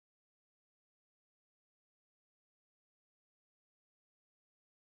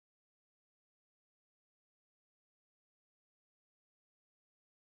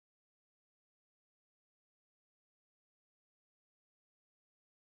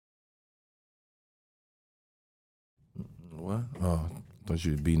What? Oh, thought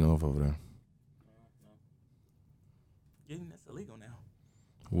you were beating off over there. Yeah, that's illegal now.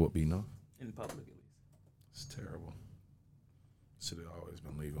 What, beating off? In public, at least. It's terrible. Should have always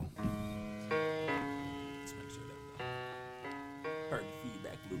been legal. Let's make sure that heard the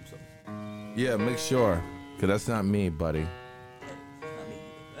feedback loop. So. Yeah, make sure. Because that's not me, buddy. Hey, it's not me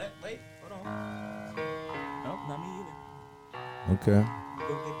either. Wait, hold on. Nope, not me either. Okay. You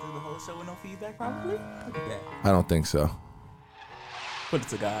gonna get through the whole show with no feedback, probably? Look at that. I don't think so. Put it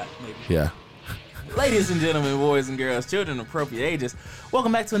to God, maybe. Yeah. Ladies and gentlemen, boys and girls, children of appropriate ages,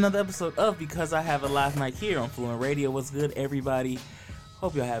 welcome back to another episode of Because I Have a Live Mic here on Fluent Radio. What's good, everybody?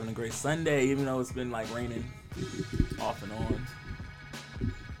 Hope y'all having a great Sunday, even though it's been like raining off and on.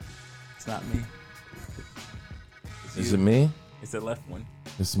 It's not me. Is it me? It's the left one.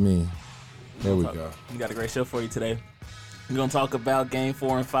 It's me. There we go. We got a great show for you today. We're going to talk about Game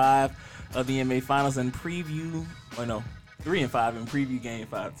 4 and 5 of the NBA Finals and preview, 3 and 5 and preview Game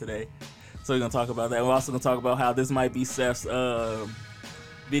 5 today. So we're going to talk about that. We're also going to talk about how this might be Steph's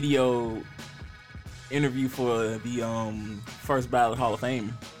video interview for the first ballot Hall of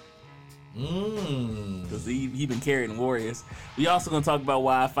Fame. Because he been carrying Warriors. We also going to talk about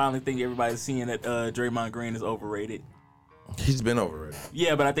why I finally think everybody's seeing that Draymond Green is overrated. He's been overrated.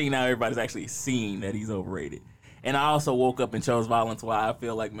 Yeah, but I think now everybody's actually seeing that he's overrated. And I also woke up and chose violence why I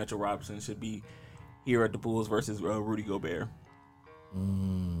feel like Mitchell Robinson should be here at the Bulls versus Rudy Gobert.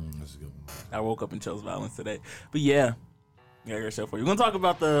 That's a good one. I woke up and chose violence today. But yeah, I got a show for you. We're going to talk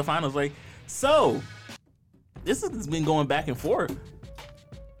about the finals. So, this has been going back and forth.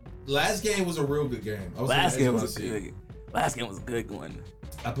 Last game was a real good game. Last game was a good one.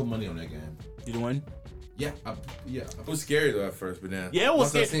 I put money on that game. You the one? Yeah. It was scary though at first, but then Yeah, it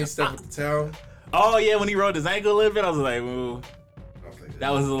was once I scary. seen Steph with the towel. Oh, yeah, when he rolled his ankle a little bit, I was like, ooh. That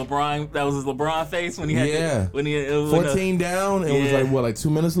was his LeBron face when he had 14 down and it was like 2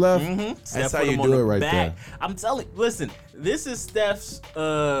 minutes left. Mm-hmm. That's how you do it right there. I'm telling you, listen, this is Steph's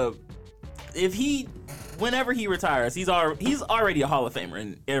whenever he retires, he's already a Hall of Famer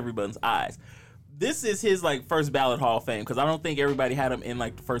in everybody's eyes. This is his first ballot Hall of Fame because I don't think everybody had him in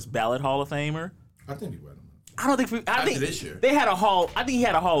the first ballot Hall of Famer. I think he went him. I think this year they had a Hall. I think he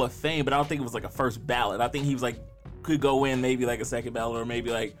had a Hall of Fame, but I don't think it was a first ballot. I think he was could go in maybe a second ballot or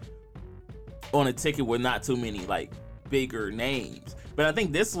maybe on a ticket with not too many bigger names. But I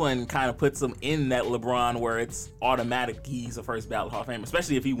think this one kind of puts him in that LeBron where it's automatic he's a first ballot Hall of Fame,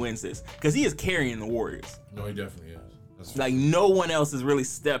 especially if he wins this because he is carrying the Warriors. No, he definitely is. No one else has really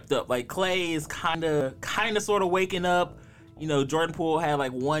stepped up. Clay is kind of sort of waking up. Jordan Poole had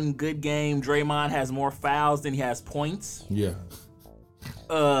one good game. Draymond has more fouls than he has points. Yeah.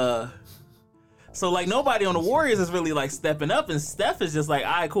 So nobody on the Warriors is really stepping up, and Steph is just all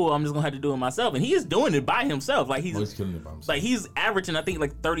right, cool. I'm just gonna have to do it myself, and he is doing it by himself. He's killing it by himself. He's averaging I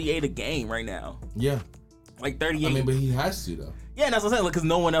think 38 a game right now. Yeah. 38. I mean, but he has to though. Yeah, and that's what I'm saying. Because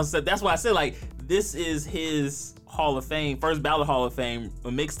no one else said. That's why I said this is his Hall of Fame, first ballot Hall of Fame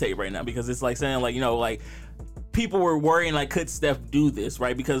mixtape right now because it's saying people were worrying could Steph do this,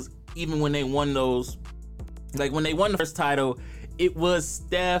 right? Because even when they won those, when they won the first title, it was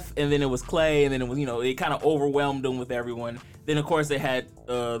Steph and then it was Clay and then it was it kind of overwhelmed them with everyone. Then of course they had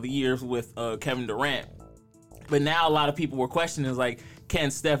the years with Kevin Durant, but now a lot of people were questioning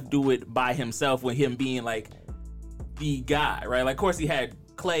can Steph do it by himself with him being the guy, right? Of course he had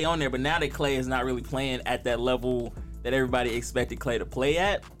Clay on there, but now that Clay is not really playing at that level that everybody expected Clay to play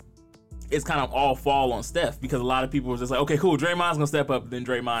at, it's kind of all fall on Steph because a lot of people were just okay, cool, Draymond's gonna step up. Then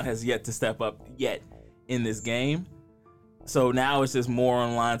Draymond has yet to step up yet in this game. So now it's just more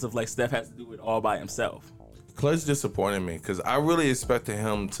on lines of Steph has to do it all by himself. Clay's disappointed me because I really expected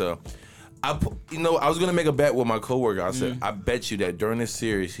him to. I was gonna make a bet with my coworker. I said, I bet you that during this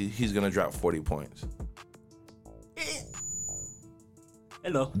series he's gonna drop 40 points.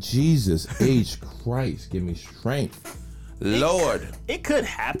 Hello. Jesus H. Christ, give me strength. Lord. It could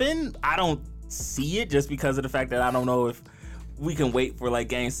happen. I don't see it just because of the fact that I don't know if we can wait for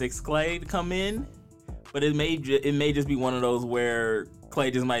Game 6 Clay to come in. But it may just be one of those where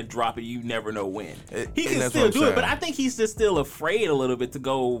Clay just might drop it. You never know when. He can still do it, but I think he's just still afraid a little bit to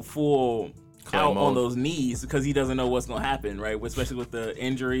go full Clay out mode on those knees because he doesn't know what's going to happen, right? Especially with the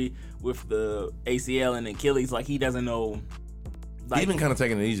injury, with the ACL and Achilles. He doesn't know. He's been kind of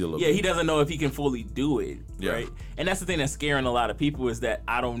taking it easy a little bit. Yeah, he doesn't know if he can fully do it, right? And that's the thing that's scaring a lot of people is that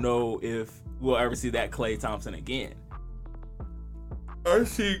I don't know if we'll ever see that Klay Thompson again.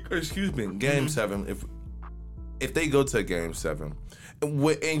 Game 7, if they go to Game 7, and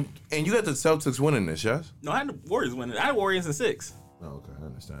you got the Celtics winning this, yes? No, I had the Warriors winning. I had Warriors in 6. Oh, okay, I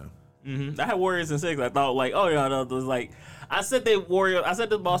understand. I had Warriors in 6. I thought like, oh yeah, that was like. I said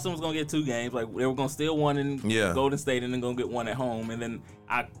that Boston was gonna get 2 games. Like they were gonna steal one in Golden State and then gonna get one at home. And then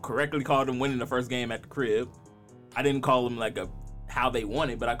I correctly called them winning the first game at the crib. I didn't call them like how they won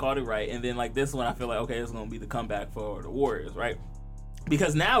it, but I called it right. And then like this one, I feel like okay, it's gonna be the comeback for the Warriors, right?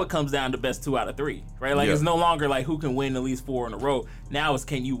 Because now it comes down to best 2 out of 3, right? Like it's no longer like who can win at least 4 in a row. Now it's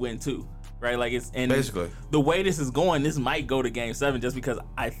can you win 2, right? Like it's and basically the way this is going, this might go to Game 7 just because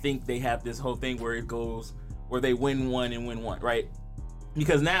I think they have this whole thing where it goes where they win 1 and win 1, right?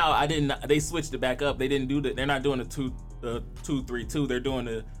 Because now they switched it back up. They didn't do that. They're not doing the 2-3-2. They're doing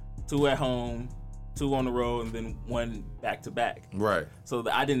the 2 at home, 2 on the road, and then 1 back to back. Right. So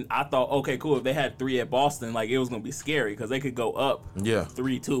I thought, okay, cool. If they had 3 at Boston, like it was gonna be scary because they could go up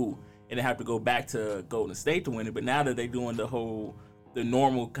 3-2 and they have to go back to Golden State to win it. But now that they're doing the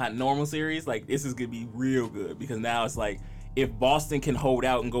normal series, like this is gonna be real good because now it's like if Boston can hold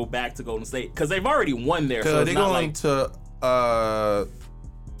out and go back to Golden State because they've already won there. So they're going to. You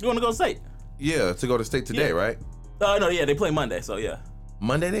want to go to State? Yeah, to go to State today, right? No, yeah, they play Monday, so yeah.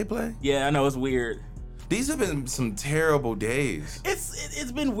 Monday they play? Yeah, I know it's weird. These have been some terrible days.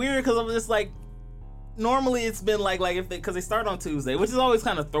 It's been weird because of this like. Normally it's been like if because they start on Tuesday, which is always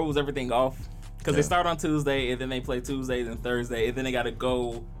kind of throws everything off because they start on Tuesday and then they play Tuesdays and Thursday and then they got to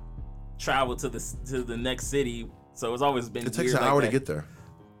go travel to the next city. So it's always been. It takes an hour to get there.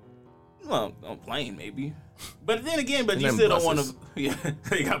 Well, on plane maybe, but then again, you still don't want to. Yeah,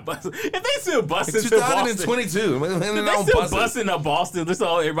 they got buses. If they still busing to 2022, Boston, if they still busing to Boston, just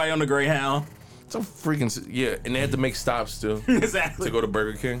all everybody on the Greyhound. Some freaking and they had to make stops too. Exactly. To go to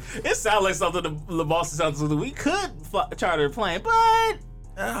Burger King. It sounds like something the Boston Celtics we could charter a plane, but.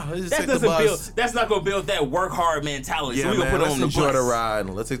 That's not gonna build that work hard mentality. Yeah, so we gonna put it on the bus. Let's enjoy the ride.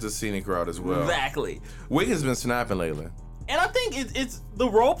 Let's take the scenic route as well. Exactly. Wiggins been snapping lately, and I think it's the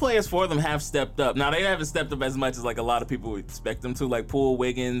role players for them have stepped up. Now they haven't stepped up as much as like a lot of people expect them to. Like Poole,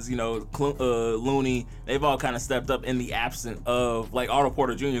 Wiggins, Looney. They've all kind of stepped up in the absence of like Otto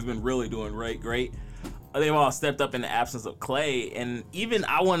Porter Jr. has been really doing great. They've all stepped up in the absence of Clay, and even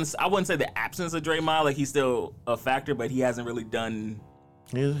I wouldn't say the absence of Draymond. Like he's still a factor, but he hasn't really done.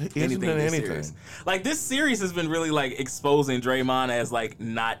 He hasn't done anything. Series. Like this series has been really like exposing Draymond as like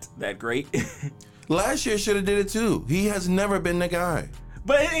not that great. Last year should have did it too. He has never been the guy.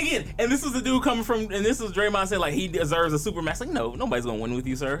 But again, and this was the dude coming from, and this was Draymond saying like he deserves a supermax. Like no, nobody's gonna win with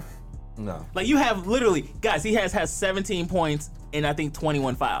you, sir. No. Like you have literally, guys. He has 17 points and I think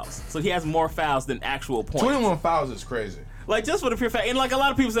 21 fouls. So he has more fouls than actual points. 21 fouls is crazy. Like just for the pure fact, and like a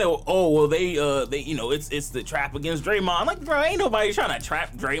lot of people say, they it's the trap against Draymond. I'm like, bro, ain't nobody trying to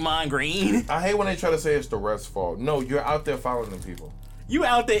trap Draymond Green. I hate when they try to say it's the ref's fault. No, you're out there fouling them people. You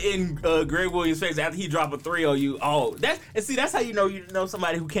out there in Greg Williams' face after he drop a 3 on you. Oh, that's how you know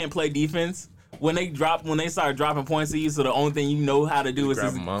somebody who can't play defense. When they start dropping points to you, so the only thing you know how to do is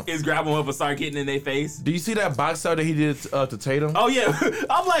grab them up and start getting in their face. Do you see that box out that he did to Tatum? Oh yeah,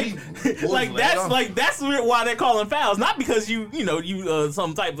 I'm like that's why they're calling fouls, not because you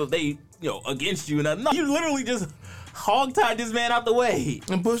some type of against you. No, you literally just hog-tied this man out the way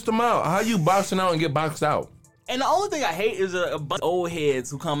and pushed him out. How you boxing out and get boxed out? And the only thing I hate is a bunch of old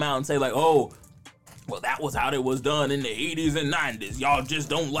heads who come out and say like, oh. Well, that was how it was done in the 80s and 90s. Y'all just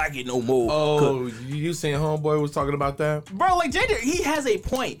don't like it no more. Oh, you saying Homeboy was talking about that? Bro, like, JJ, he has a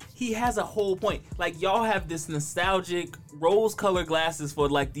point. He has a whole point. Like, y'all have this nostalgic rose-colored glasses for,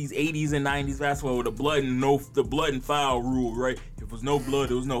 like, these 80s and 90s basketball with the blood and foul rule, right? If it was no blood,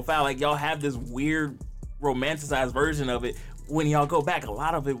 there was no foul. Like, y'all have this weird romanticized version of it. When y'all go back, a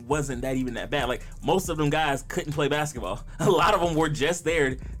lot of it wasn't even that bad. Like, most of them guys couldn't play basketball. A lot of them were just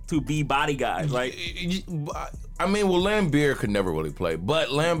there to be body guys, right? I mean, Lambeer could never really play, but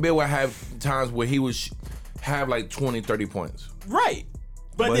Lambeer would have times where he would have like 20, 30 points. Right.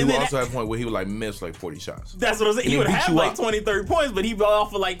 But he would also have a point where he would like miss like 40 shots. That's what I'm saying. He would have like 20, 30 points, but he'd go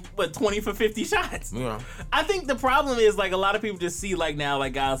off for like 20 for 50 shots. Yeah. I think the problem is like a lot of people just see like now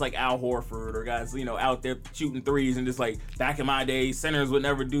like guys like Al Horford or guys out there shooting threes and just like back in my day centers would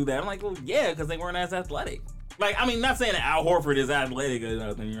never do that. I'm like, well, yeah, because they weren't as athletic. Like, I mean, not saying that Al Horford is athletic or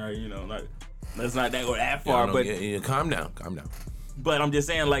nothing, right? Like let's not go that far. But calm down. But I'm just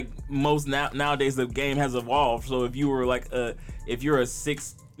saying, like most nowadays the game has evolved. So if you were like if you're a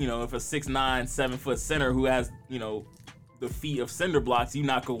 6'9", 7-foot center who has the feet of cinder blocks, you're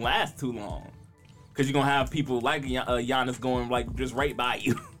not gonna last too long because you're gonna have people like Giannis going like just right by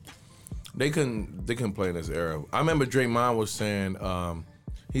you. They couldn't play in this era. I remember Draymond was saying,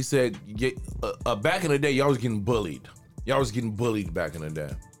 he said, back in the day, y'all was getting bullied. Y'all was getting bullied back in the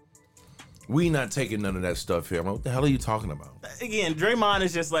day. We not taking none of that stuff here. I'm like, what the hell are you talking about? Again, Draymond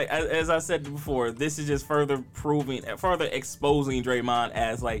is just like, as I said before, this is just further exposing Draymond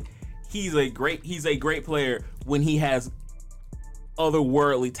as like he's a great player when he has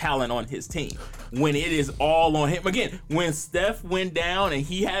otherworldly talent on his team. When it is all on him, again, when Steph went down and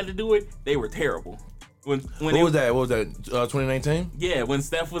he had to do it, they were terrible. What was that? 2019? Yeah, when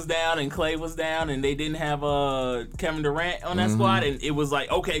Steph was down and Clay was down and they didn't have Kevin Durant on that squad, and it was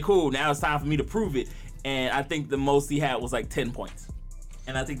like, okay, cool, now it's time for me to prove it. And I think the most he had was like 10 points.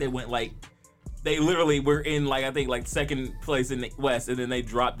 And I think they went like, they literally were in like, I think like second place in the West, and then they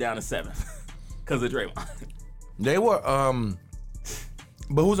dropped down to 7th because of Draymond. They were,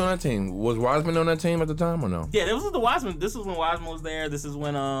 but who's on that team? Was Wiseman on that team at the time or no? Yeah, this was the Wiseman. This was when Wiseman was there. This is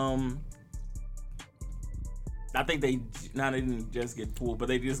when, I think they didn't just get pulled, but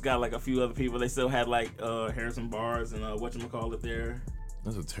they just got like a few other people. They still had like Harrison Barnes and whatchamacallit there.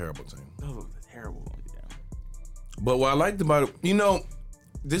 That's a terrible team. That was terrible. Yeah. But what I liked about it,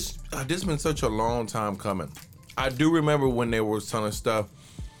 this been such a long time coming. I do remember when they were telling stuff,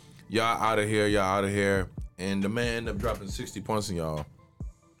 y'all out of here, and the man ended up dropping 60 points on y'all.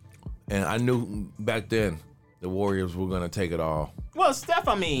 And I knew back then the Warriors were gonna take it all. Well, Steph,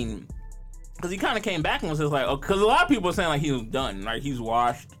 I mean, because he kind of came back and was just like, because a lot of people were saying like he was done, like he's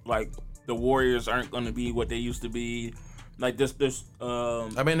washed, like the Warriors aren't going to be what they used to be, like this.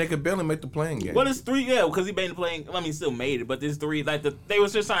 I mean, they could barely make the playing game. Well, it's 3, yeah, because he made the playing. I mean, still made it, but this 3, like they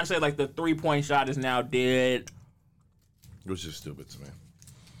was just trying to say like the 3-point shot is now dead. Which is stupid to me.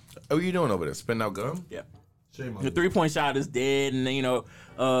 What are you doing over there? Spitting out gum? Yeah. Shame on The you. 3-point shot is dead, and then,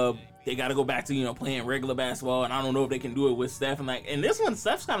 they got to go back to playing regular basketball, and I don't know if they can do it with Steph. And this one,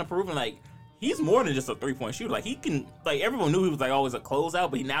 Steph's kind of proven like. He's more than just a 3-point shooter. Like he can, like everyone knew he was like always a closeout,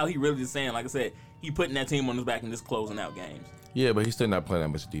 but now he really just saying, like I said, he putting that team on his back and just closing out games. Yeah, but he's still not playing that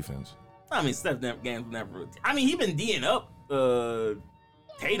much defense. I mean, Steph games never. I mean, he been D'ing up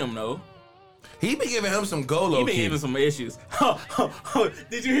Tatum though. He been giving him some go low. He been giving some issues.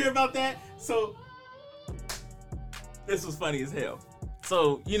 Did you hear about that? So this was funny as hell.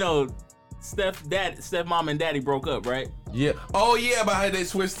 So Steph mom and daddy broke up, right? Yeah. Oh yeah, about how they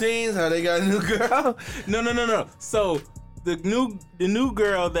switched teams, how they got a new girl. No. So the new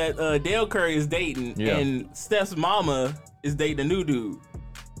girl that Dale Curry is dating, and Steph's mama is dating a new dude.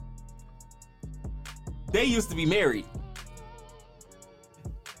 They used to be married.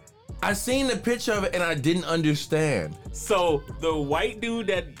 I seen the picture of it and I didn't understand. So the white dude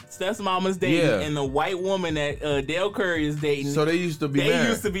that Steph's mama's dating and the white woman that Dale Curry is dating. So they used to be married. They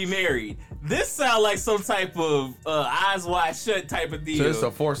used to be married. This sounds like some type of eyes wide shut type of deal. So it's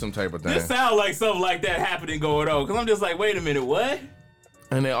a foursome type of thing. This sounds like something like that happening going on. Because I'm just like, wait a minute, what?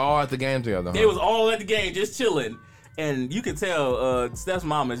 And they all at the game together, huh? They was all at the game just chilling. And you can tell Steph's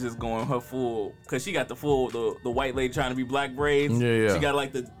mom is just going her full, because she got the white lady trying to be black braids. Yeah. She got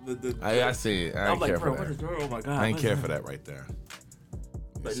like I see it. I ain't care for that. Oh my God. I ain't care for that right there.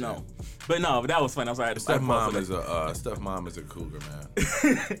 But that was fun. I'm sorry. Steph mom is a cougar, man.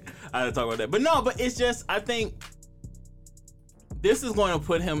 I had to talk about that. But it's just, I think this is going to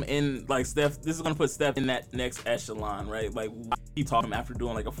put him in, like, Steph, this is going to put Steph in that next echelon, right? Like, he talked him after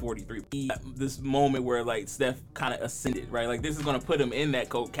doing, like, a 43. This moment where, like, Steph kind of ascended, right? Like, this is going to put him in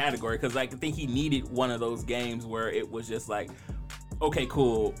that category, because, like, I think he needed one of those games where it was just like, okay,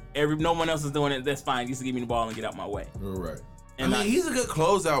 cool. No one else is doing it. That's fine. Just give me the ball and get out my way. Right. And he's a good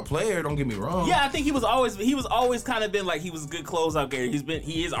closeout player. Don't get me wrong. Yeah, I think he was always kind of been like, he was a good closeout player.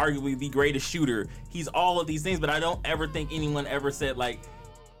 He is arguably the greatest shooter. He's all of these things, but I don't ever think anyone ever said like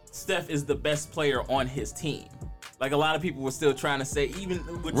Steph is the best player on his team. Like a lot of people were still trying to say,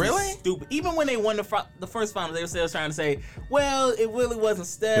 stupid. Even when they won the first final, they were still trying to say, well, it really wasn't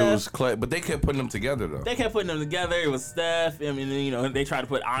Steph. It was Clay, but they kept putting them together though. They kept putting them together. It was Steph. I mean, they tried to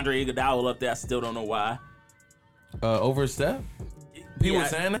put Andre Iguodala up there. I still don't know why. Over Steph? People were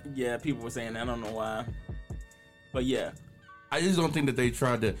saying that? Yeah, people were saying that. I don't know why. But yeah. I just don't think that they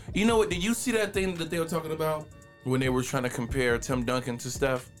tried to. You know what? Did you see that thing that they were talking about when they were trying to compare Tim Duncan to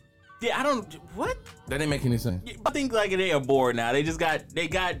Steph? Yeah, I don't. What? That didn't make any sense. I think like they are bored now. They got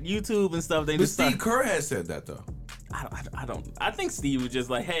YouTube and stuff. But Steve Kerr has said that though. I don't. I think Steve was just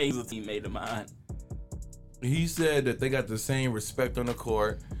like, hey, he's a teammate of mine. He said that they got the same respect on the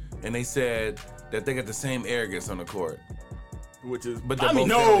court, and they said that they got the same arrogance on the court. Which is, but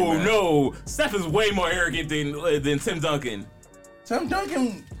no. Steph is way more arrogant than Tim Duncan. Tim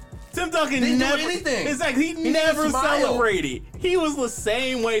Duncan didn't never do anything. Exactly, he never celebrated. He was the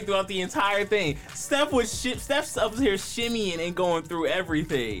same way throughout the entire thing. Steph's up here shimmying and going through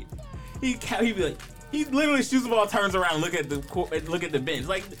everything. He'd be like, He literally shoots the ball, turns around, look at the bench.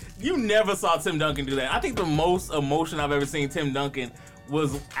 Like, you never saw Tim Duncan do that. I think the most emotion I've ever seen Tim Duncan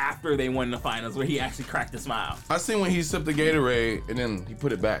was after they won the finals, where he actually cracked a smile. I seen when he sipped the Gatorade and then he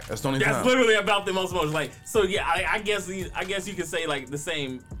put it back. That's the only time. That's literally about the most emotion. Like, so yeah, I guess you could say like the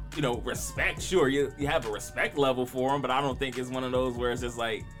same, you know, respect. Sure, you have a respect level for him, but I don't think it's one of those where it's just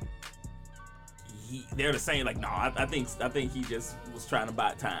like they're the same. Like, no, I think he just was trying to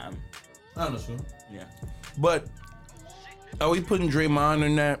buy time. I don't know, sure. Yeah. But are we putting Draymond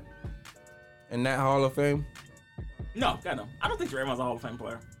in that Hall of Fame? No, God no. I don't think Draymond's a Hall of Fame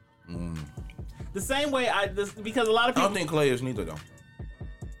player. The same way because a lot of people. I don't think Clay is neither though.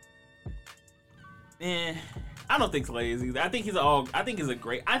 I don't think Clay is either. I think he's a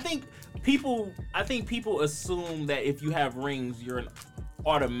great. I think people assume that if you have rings, you're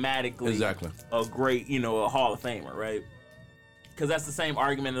automatically a great, you know, a Hall of Famer, right? Because that's the same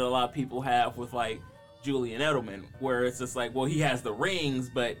argument that a lot of people have with like Julian Edelman, where it's just like, well, he has the rings,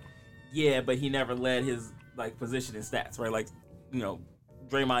 but he never led his like position and stats, right? Like, you know,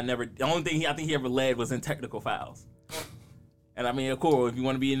 Draymond never. The only thing I think he ever led was in technical fouls. And I mean, cool, if you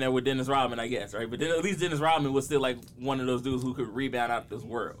want to be in there with Dennis Rodman, I guess, right? But then at least Dennis Rodman was still like one of those dudes who could rebound out this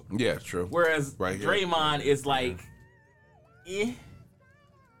world. Yeah, true. Whereas Draymond is like,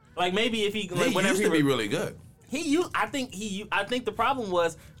 like maybe if he used to be really good. I think the problem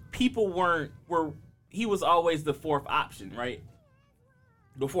was people he was always the fourth option, right?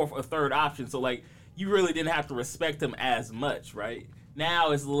 The fourth or third option. So like you really didn't have to respect him as much, right?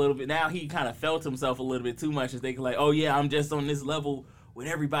 Now it's a little bit. Now he kind of felt himself a little bit too much, and thinking like, "Oh yeah, I'm just on this level with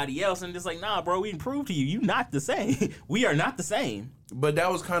everybody else," and just like, "Nah, bro, we can prove to you, you not the same. We are not the same." But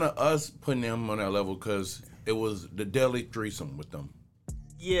that was kind of us putting him on that level because it was the deadly threesome with them.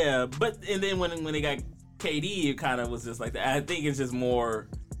 Yeah, and then when they got KD, it kind of was just like that. I think it's just more.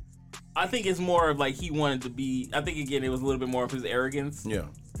 I think it's more of like he wanted to be. I think again, it was a little bit more of his arrogance. Yeah.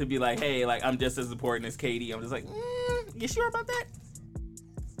 To be like, hey, like I'm just as important as KD. I'm just like, you sure about that?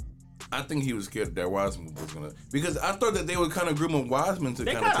 I think he was scared that Wiseman was gonna, because I thought that they were kind of grooming Wiseman to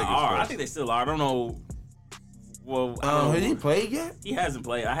kind of take his place. I think they still are. I don't know. Well, has he played yet? He hasn't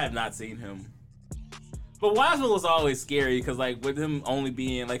played. I have not seen him. But Wiseman was always scary because, like, with him only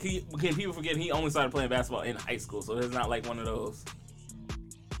being like people forget he only started playing basketball in high school, so it's not like one of those,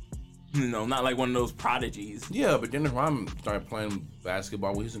 you know, not like one of those prodigies. Yeah, but Dennis Rodman started playing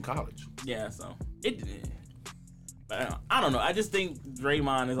basketball when he was in college. Yeah, so it. But I don't know. I just think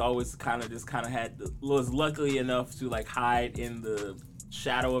Draymond has always was lucky enough to like hide in the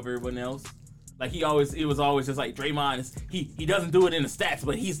shadow of everyone else. Like it was always just like Draymond is he doesn't do it in the stats,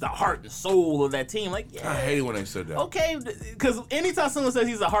 but he's the heart and soul of that team. Like, yeah. I hate it when they said that. Okay, because anytime someone says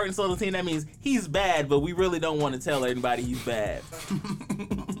he's the heart and soul of the team, that means he's bad, but we really don't want to tell anybody he's bad.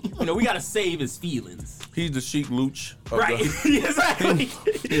 You know, we gotta save his feelings. He's the Sheik Luch. Right, exactly.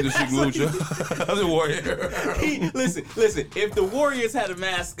 He's the Sheik Luch of the Warrior. Listen. If the Warriors had a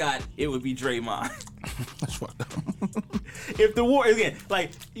mascot, it would be Draymond. That's fucked up. If the Warriors, again,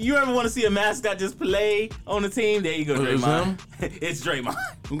 like, you ever want to see a mascot just play on the team? There you go, Draymond. It's Draymond.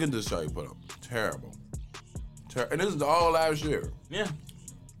 Look at this shot he put up. Terrible. And this is all last year. Yeah.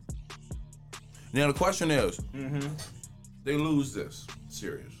 Now the question is, they lose this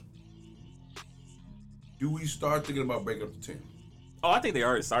series. Do we start thinking about breaking up the team? Oh, I think they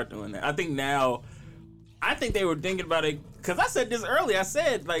already start doing that. I think they were thinking about it, because I said this earlier. I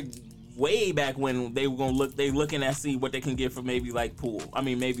said, like, way back when they were going to look, they looking at see what they can get for maybe like Poole. I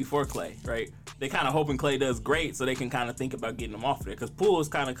mean, maybe for Clay, right? They kind of hoping Clay does great so they can kind of think about getting him off there, because Poole has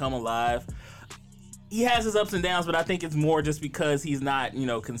kind of come alive. He has his ups and downs, but I think it's more just because he's not, you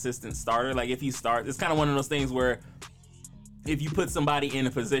know, consistent starter. Like, if he starts, it's kind of one of those things where if you put somebody in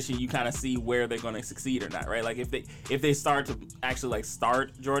a position, you kind of see where they're going to succeed or not, right? Like, if they start to actually like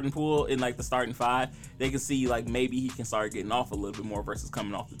start Jordan Poole in like the starting five, they can see like maybe he can start getting off a little bit more versus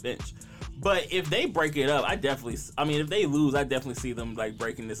coming off the bench. But if they break it up, if they lose, I definitely see them like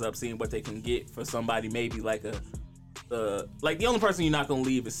breaking this up, seeing what they can get for somebody maybe like like the only person you're not gonna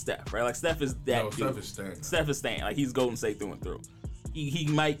leave is Steph, right? Like Steph is that dude. Steph is staying. Steph is staying. Like, he's Golden State through and through. He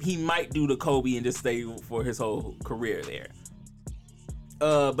might do the Kobe and just stay for his whole career there.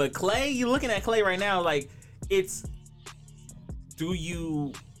 But Clay, you're looking at Clay right now, like, it's, do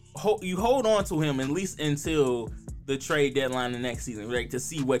you hold on to him at least until the trade deadline the next season, right? To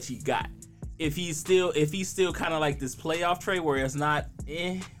see what you got. If he's still kind of like this playoff trade where it's not,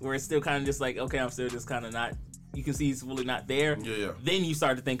 where it's still kind of just like, okay, I'm still just kind of not, you can see he's really not there. Yeah. Then you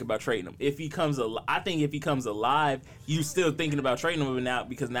start to think about trading him. I think if he comes alive, you still thinking about trading him now,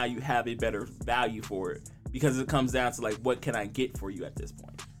 because now you have a better value for it. Because it comes down to like, what can I get for you at this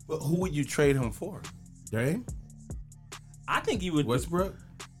point? But who would you trade him for? Dame? I think you would. Westbrook?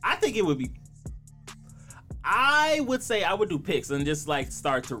 I think it would be. I would say I would do picks and just like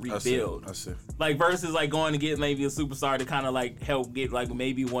start to rebuild. I see. Like versus like going to get maybe a superstar to kind of like help get like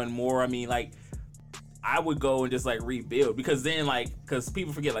maybe one more. I mean, like I would go and just like rebuild because then like because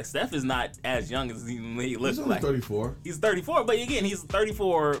people forget like Steph is not as young as he looks He's only like. 34. He's 34, but again, he's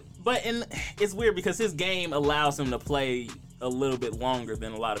 34. But it's weird because his game allows him to play a little bit longer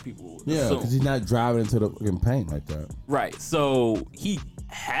than a lot of people would Yeah, assume. because he's not driving into the fucking paint like that. Right. So he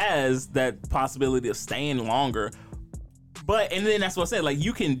has that possibility of staying longer. But and then that's what I said. Like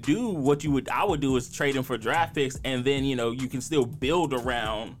you can do what I would do is trade him for draft picks, and then you know you can still build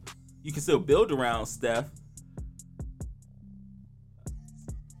around. You can still build around Steph.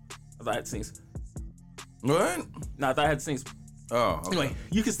 I thought I had scenes. What? No, I thought I had scenes. Oh, okay. Anyway,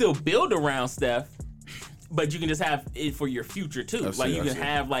 you can still build around Steph, but you can just have it for your future too. I see, Like you I can see.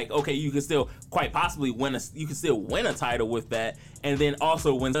 have like okay, you can still quite possibly you can still win a title with that, and then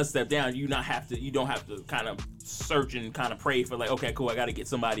also when does step down, you don't have to kind of search and kind of pray for like okay, cool, I got to get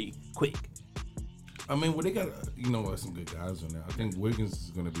somebody quick. I mean, well, they got, some good guys on there. I think Wiggins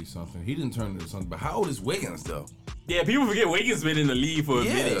is going to be something. He didn't turn into something, but how old is Wiggins, though? Yeah, people forget Wiggins been in the league for a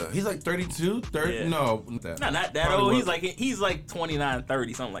minute. Yeah, he's like 32, 30. Yeah. No, not that. No, not that Probably old. what- He's like 29,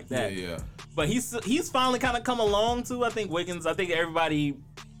 30, something like that. Yeah. But he's finally kind of come along too. I think Wiggins. I think everybody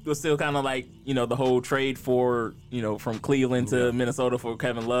was still kind of like the whole trade for from Cleveland to Minnesota for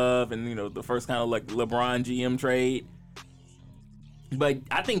Kevin Love and the first kind of like LeBron GM trade. But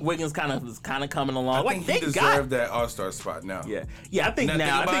I think Wiggins is kind of coming along. I think he deserved that All-Star spot now. Yeah. I think Now,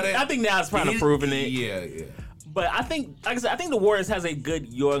 now. think about it. I think now it's kind of proving it. Yeah. But I think, like I said, I think the Warriors has a good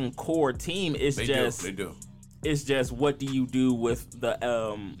young core team. It's They just do. It's just what do you do with the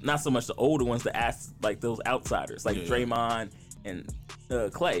not so much the older ones, like those outsiders like Draymond and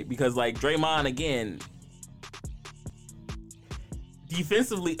Clay, because like Draymond again,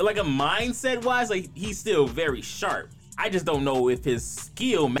 defensively, like a mindset wise, like he's still very sharp. I just don't know if his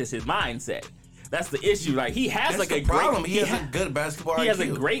skill matches his mindset. That's the issue. Like he has That's like the a problem. great. He has a good basketball IQ. He has a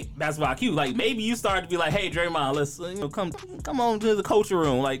great basketball IQ. Like maybe you start to be like, hey Draymond, let's come on to the coaching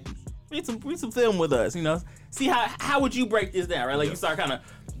room. Like read some film with us. See how would you break this down, right? Like you start kind of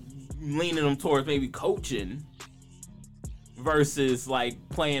leaning them towards maybe coaching versus like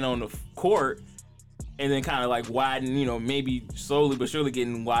playing on the court, and then kind of like widen, maybe slowly but surely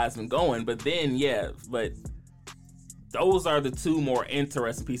getting Wiseman going. But then but those are the two more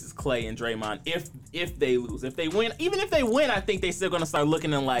interesting pieces, Clay and Draymond. If they lose, if they win, even if they win, I think they still gonna start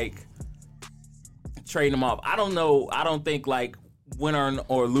looking and like trading them off. I don't know. I don't think like winning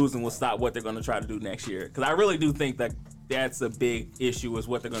or losing will stop what they're gonna try to do next year. Because I really do think that that's a big issue is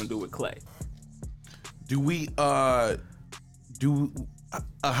what they're gonna do with Clay. Do we how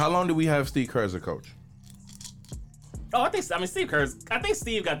long do we have Steve Kerr as a coach? Oh, I think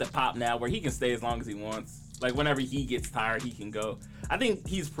Steve got the pop now where he can stay as long as he wants. Like whenever he gets tired, he can go. I think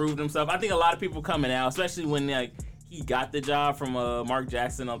he's proved himself. I think a lot of people coming out, especially when like he got the job from Mark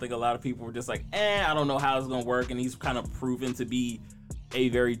Jackson. I think a lot of people were just like, I don't know how it's gonna work, and he's kind of proven to be a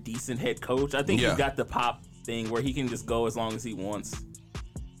very decent head coach. I think he's got the pop thing where he can just go as long as he wants.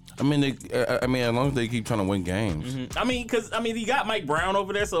 I mean, as long as they keep trying to win games. Mm-hmm. I mean, because you got Mike Brown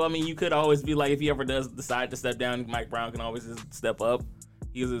over there, so I mean, you could always be like, if he ever does decide to step down, Mike Brown can always just step up.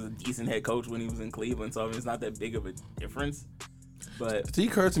 He was a decent head coach when he was in Cleveland, so I mean, it's not that big of a difference. But Steve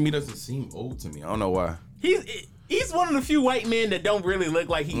Kerr to me doesn't seem old to me. I don't know why. he's one of the few white men that don't really look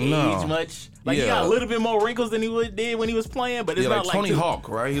like he aged much. Like he Yeah. got a little bit more wrinkles than he did when he was playing, but it's not like Tony Hawk,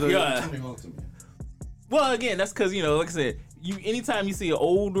 right? He look Yeah. like Tony Hawk to me. Well, again, that's because like I said, anytime you see an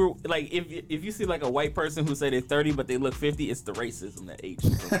older, like if you see like a white person who say they're 30 but they look 50, it's the racism that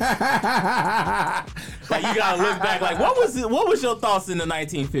ages them. Like you gotta look back, like what was your thoughts in the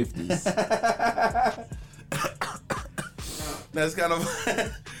 1950s? That's kind of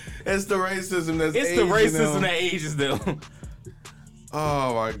it's the racism that's It's the aging racism them. that ages them.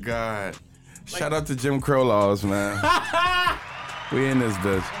 Oh my God! Shout out to Jim Crow laws, man. We in this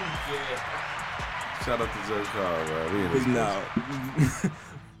bitch. Shout out to Jim Crow, man. We in this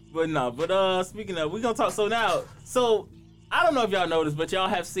bitch. But speaking of, we're gonna talk. So I don't know if y'all noticed, but y'all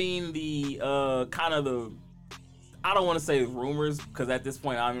have seen the kind of the. I don't want to say rumors because at this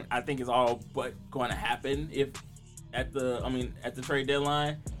point I think it's all but going to happen at the trade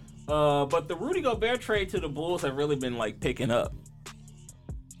deadline. But the Rudy Gobert trade to the Bulls have really been like picking up.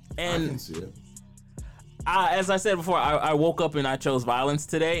 I And can see it. as I said before, I woke up and I chose violence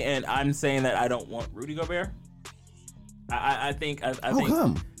today, and I'm saying that I don't want Rudy Gobert. I think. How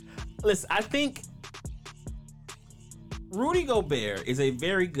come? Listen, I think Rudy Gobert is a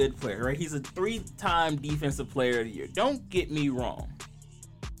very good player, right? He's a 3-time defensive player of the year. Don't get me wrong.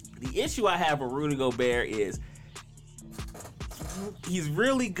 The issue I have with Rudy Gobert is he's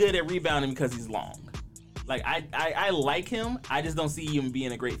really good at rebounding because he's long. Like, I like him. I just don't see him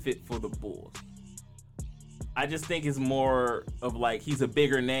being a great fit for the Bulls. I just think it's more of like he's a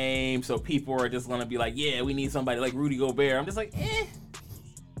bigger name, so people are just gonna be like, yeah, we need somebody like Rudy Gobert. I'm just like, eh.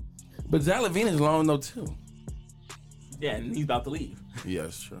 But Zach LaVine is long though too. Yeah, and he's about to leave. Yeah,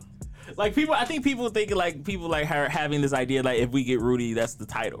 that's true. Like I think people thinking like people like her having this idea like if we get Rudy, that's the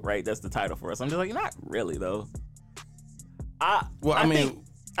title, right? That's the title for us. I'm just like, not really though. I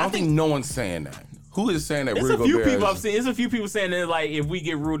don't think no one's saying that. Who is saying that? It's Rudy a few Gobert people is- I've seen. It's a few people saying that like if we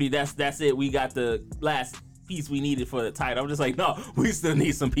get Rudy, that's it. We got the last piece we needed for the title. I'm just like, no, we still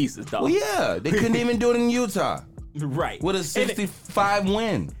need some pieces, dog. Well, yeah, they couldn't even do it in Utah Right. with a 65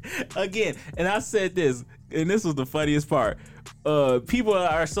 win. Again, and I said this, and this was the funniest part. People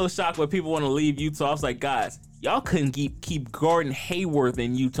are so shocked when people want to leave Utah. I was like, guys, y'all couldn't keep Gordon Hayward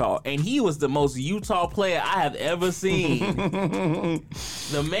in Utah, and he was the most Utah player I have ever seen.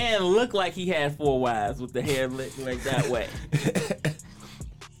 The man looked like he had 4 wives with the hair like that way.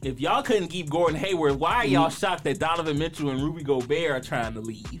 If y'all couldn't keep Gordon Hayward, why are y'all shocked that Donovan Mitchell and Rudy Gobert are trying to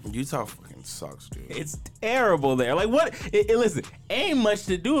leave? Utah fucking sucks, dude. It's terrible there. Like, what? Listen, ain't much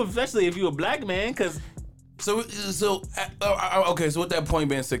to do, especially if you're a black man, because So okay. So with that point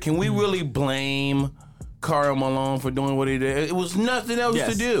being said, can we really blame Karl Malone for doing what he did? It was nothing else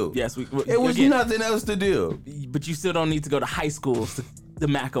to do. Yes, It was nothing else to do. But you still don't need to go to high schools to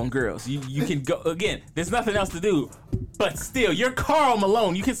mac on girls. You can go again. There's nothing else to do. But still, you're Karl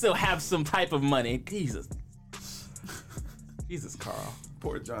Malone. You can still have some type of money. Jesus, Karl.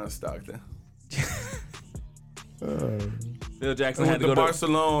 Poor John Stockton. Phil Jackson had Went to to go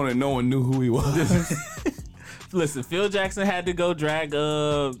Barcelona and no one knew who he was. Listen, Phil Jackson had to go drag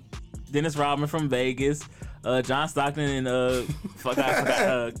Dennis Rodman from Vegas. John Stockton and I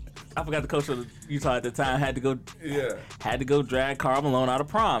forgot the coach of Utah at the time had to go drag Karl Malone out of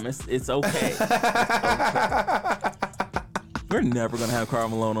prom. It's okay. We're never gonna have Karl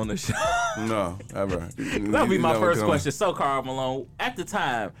Malone on the show. No, ever. That'll be my first question. So, Karl Malone, at the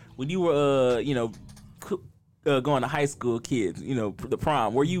time when you were going to high school, kids, the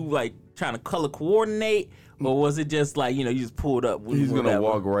prom, were you like trying to color coordinate? Or was it just like, you just pulled up? He's going to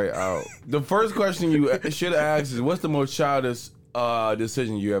walk right out. The first question you should ask is, what's the most childish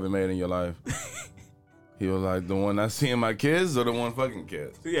decision you ever made in your life? He was like, the one I see in my kids or the one fucking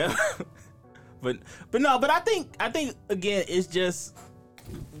kids? Yeah. But I think again, it's just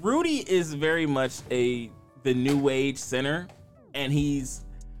Rudy is very much the new age center, and he's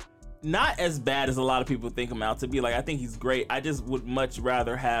not as bad as a lot of people think him out to be. Like, I think he's great. I just would much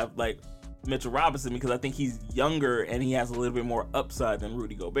rather have like Mitchell Robinson because I think he's younger and he has a little bit more upside than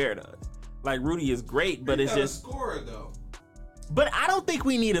Rudy Gobert does. Like, Rudy is great, but it's just scorer though. But I don't think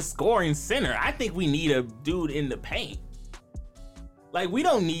we need a scoring center. I think we need a dude in the paint. Like, we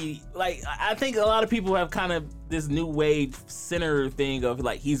don't need, like, I think a lot of people have kind of this new wave center thing of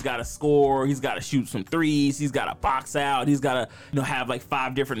like, he's got to score, he's got to shoot some threes, he's got to box out, he's got to, have like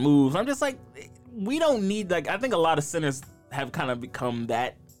 5 different moves. I'm just like, we don't need, like, I think a lot of centers have kind of become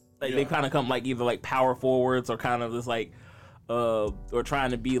that. Like, they kind of come like either like power forwards or kind of just like, or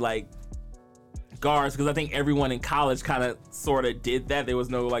trying to be like guards, because I think everyone in college kind of sort of did that. There was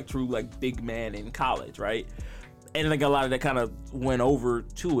no like true like big man in college, right? And like a lot of that kind of went over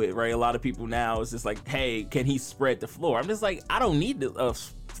to it, right? A lot of people now is just like, hey, can he spread the floor? I'm just like, I don't need a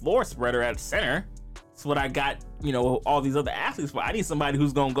floor spreader at center. It's what I got, all these other athletes for. I need somebody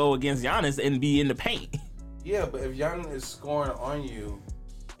who's gonna go against Giannis and be in the paint. Yeah, but if Giannis is scoring on you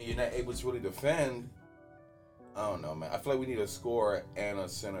and you're not able to really defend, I don't know, man. I feel like we need a scorer and a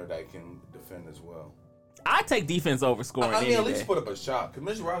center that can defend as well. I take defense over scoring. I mean, at least put up a shot. Because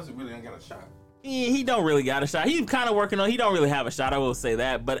Mitchell Robinson really ain't got a shot. Yeah, he don't really got a shot. He's kind of working on. He don't really have a shot. I will say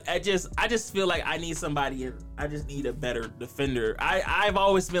that. But I just feel like I need somebody. I just need a better defender. I've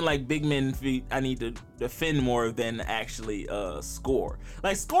always been like big men. I need to defend more than actually score.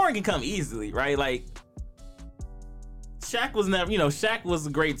 Like, scoring can come easily, right? Like, Shaq was never. Shaq was a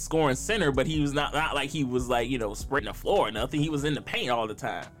great scoring center, but he was not like he was like spreading the floor or nothing. He was in the paint all the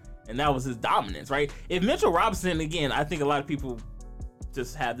time, and that was his dominance, right? If Mitchell Robinson, again, I think a lot of people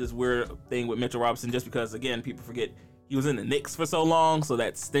just have this weird thing with Mitchell Robinson just because, again, people forget he was in the Knicks for so long, so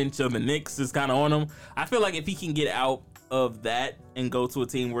that stench of the Knicks is kind of on him. I feel like if he can get out of that and go to a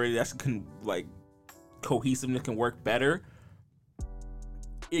team where that can, like, cohesiveness can work better,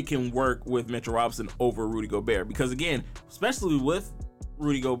 it can work with Mitchell Robinson over Rudy Gobert. Because, again, especially with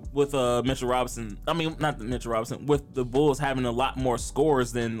Mitchell Robinson. I mean, not Mitchell Robinson. With the Bulls having a lot more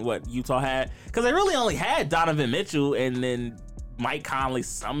scores than what Utah had, because they really only had Donovan Mitchell and then Mike Conley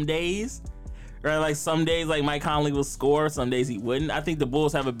some days. Right, like some days, like Mike Conley will score, some days he wouldn't. I think the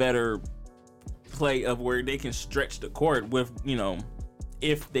Bulls have a better play of where they can stretch the court with,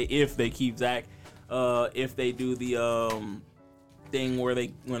 if they keep Zach, if they do the thing where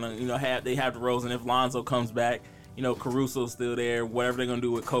they have DeRozan, if Lonzo comes back, Caruso's still there, whatever they're gonna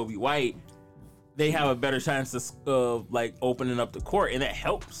do with Kobe White, they have a better chance of like opening up the court, and that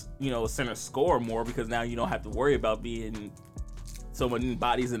helps a center score more because now you don't have to worry about being so many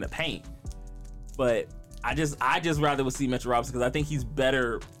bodies in the paint. But I just rather would see Mitchell Robinson because I think he's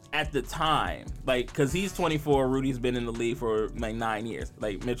better at the time, like because he's 24. Rudy's been in the league for like 9 years.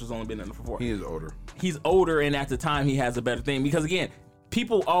 Like Mitchell's only been in it for 4. He is older. He's older, and at the time he has a better thing because again,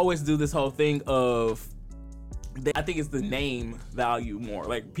 people always do this whole thing of. I think it's the name value more.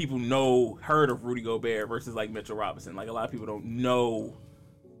 Like people heard of Rudy Gobert versus like Mitchell Robinson. Like a lot of people don't know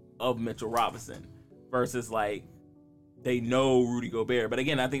of Mitchell Robinson versus like they know Rudy Gobert. But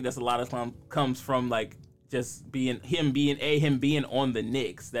again, I think that's a lot of time comes from like just him being on the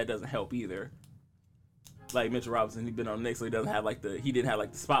Knicks. That doesn't help either. Like Mitchell Robinson, he's been on the Knicks, so he didn't have like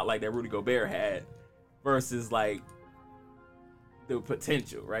the spotlight that Rudy Gobert had versus like the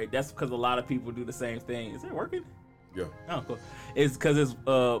potential, right? That's because a lot of people do the same thing. Is it working? Yeah. Oh, cool. It's because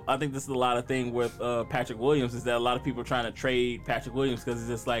I think this is a lot of thing with Patrick Williams is that a lot of people are trying to trade Patrick Williams because it's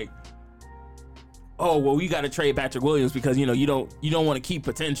just like, oh, well, you got to trade Patrick Williams because you don't want to keep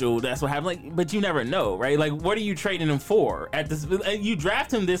potential. That's what happened. Like, but you never know, right? Like, what are you trading him for? You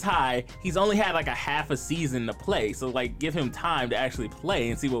draft him this high. He's only had like a half a season to play, so like, give him time to actually play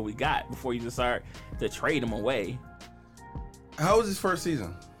and see what we got before you just start to trade him away. How was his first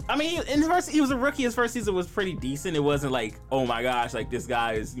season? I mean, he was a rookie. His first season was pretty decent. It wasn't like, oh my gosh, like this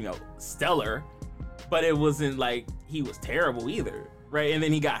guy is, stellar. But it wasn't like he was terrible either, right? And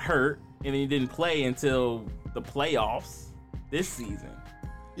then he got hurt, and then he didn't play until the playoffs this season.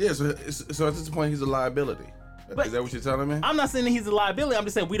 Yeah, so at this point, he's a liability. But is that what you're telling me? I'm not saying that he's a liability. I'm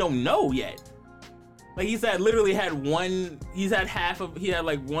just saying we don't know yet. Like he had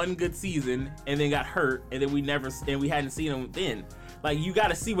like one good season and then got hurt and then we hadn't seen him then. Like you got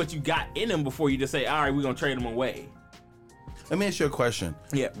to see what you got in him before you just say, all right, we're going to trade him away. Let me ask you a question.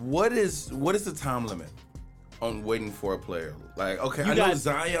 Yeah. What is the time limit on waiting for a player? Like, okay, I know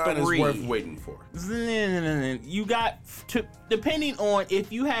Zion is worth waiting for. You got depending on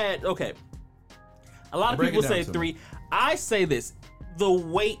if you had, okay. A lot of people say 3. I say this, the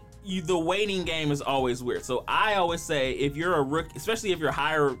waiting game is always weird. So I always say if you're a rookie, especially if you're a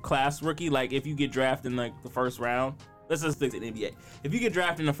higher class rookie, like if you get drafted in like the first round, let's just stick to the NBA. If you get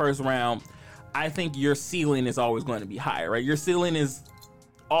drafted in the first round, I think your ceiling is always going to be higher, right? Your ceiling is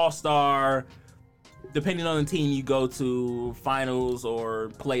all-star, depending on the team you go to, finals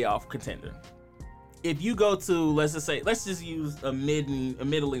or playoff contender. If you go to, let's just use a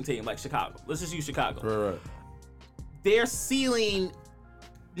middling team like Chicago. Let's just use Chicago. Right. Their ceiling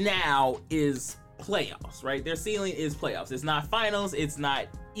now is playoffs, right? Their ceiling is playoffs. It's not finals. It's not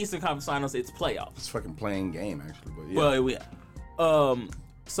Eastern Conference Finals. It's playoffs. It's fucking playing game, actually. But yeah. Well, yeah.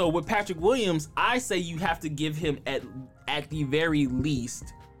 So with Patrick Williams, I say you have to give him at the very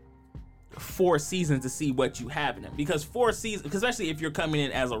least 4 seasons to see what you have in him. Because 4 seasons, especially if you're coming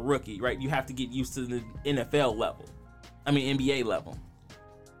in as a rookie, right? You have to get used to the NBA level.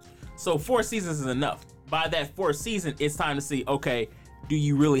 So 4 seasons is enough. By that 4th season, it's time to see, okay, do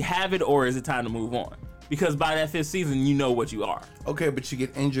you really have it or is it time to move on? Because by that 5th season, you know what you are. Okay, but you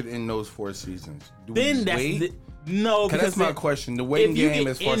get injured in those 4 seasons. No, because that's my question. The waiting game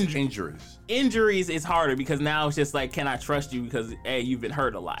as far as injuries. Injuries is harder because now it's just like, can I trust you? Because you've been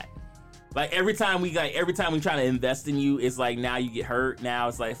hurt a lot. Like every time we try to invest in you, it's like now you get hurt. Now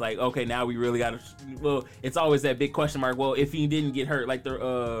it's like okay, now we really got to. Well, it's always that big question mark. Well, if he didn't get hurt, like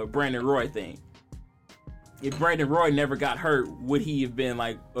the Brandon Roy thing. If Brandon Roy never got hurt, would he have been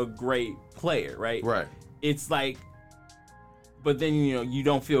like a great player? Right. Right. It's like, but then you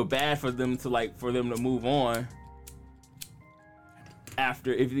don't feel bad for them to move on.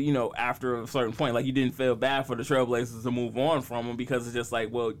 After a certain point, like you didn't feel bad for the Trailblazers to move on from him because it's just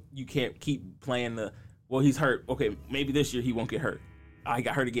like, well, you can't keep playing he's hurt. Okay, maybe this year he won't get hurt. I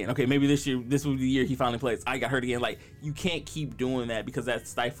got hurt again. Okay, maybe this will be the year he finally plays. I got hurt again. Like you can't keep doing that because that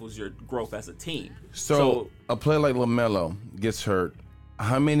stifles your growth as a team. So a player like LaMelo gets hurt.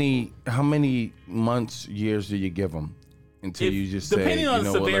 How many months, years do you give him until you just say, depending on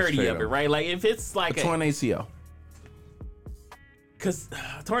the severity of it, right? Like if it's like a torn ACL. Because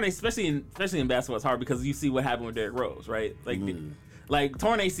torn, especially in basketball, it's hard because you see what happened with Derrick Rose, right? Like Like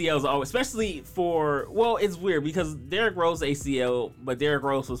torn ACLs, always, especially for it's weird because Derrick Rose ACL, but Derrick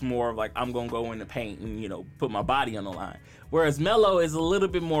Rose was more of like I'm gonna go in the paint and put my body on the line. Whereas Melo is a little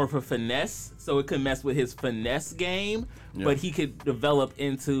bit more of a finesse, so it could mess with his finesse game, but he could develop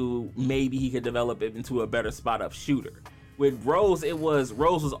into a better spot up shooter. With Rose, Rose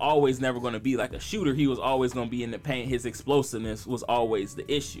was always never going to be like a shooter. He was always going to be in the paint. His explosiveness was always the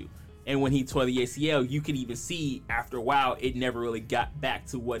issue. And when he tore the ACL, you could even see after a while, it never really got back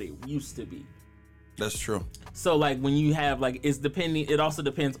to what it used to be. That's true. So like when you have it also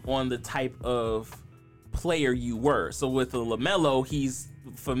depends on the type of player you were. So with the LaMelo, he's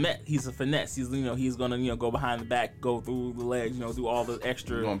a finesse. He's he's gonna go behind the back, go through the legs, do all the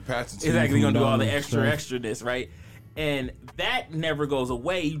extra. Gonna pass it to exactly, you. gonna do all the extraness, right? And that never goes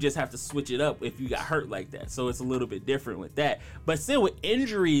away. You just have to switch it up if you got hurt like that. So it's a little bit different with that. But still, with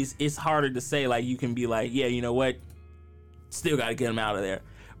injuries, it's harder to say. Like you can be like, yeah, you know what? Still got to get him out of there.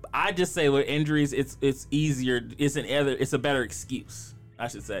 But I just say with injuries, it's easier. It's a better excuse. I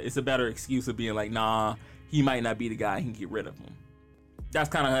should say it's a better excuse of being like, nah, he might not be the guy. He can get rid of him. That's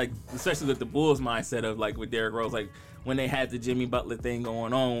kind of like, especially with the Bulls mindset of like with Derrick Rose, like when they had the Jimmy Butler thing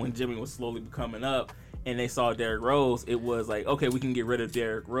going on, when Jimmy was slowly coming up. And they saw Derrick Rose, it was like, okay, we can get rid of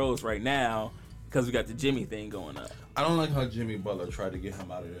Derrick Rose right now because we got the Jimmy thing going up. I don't like how Jimmy Butler tried to get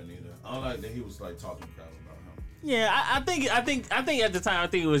him out of there neither. I don't like that he was like talking crap about him. Yeah, I think at the time, I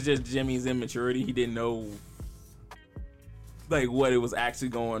think it was just Jimmy's immaturity. He didn't know like what it was actually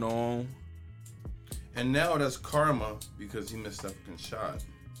going on. And now that's karma because he missed that fucking shot.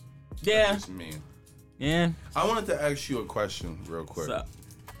 Yeah. That's just me. Yeah. I wanted to ask you a question real quick. What's up?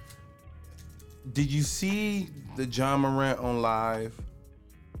 Did you see the John Morant on live?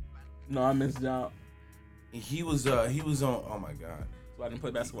 No, I missed out. He was on. Oh my god. So I didn't play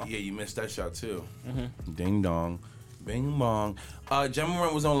basketball. Yeah, you missed that shot too. Mm-hmm. Ding dong, bing bong. John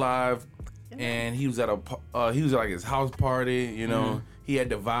Morant was on live, and he was at like his house party. He had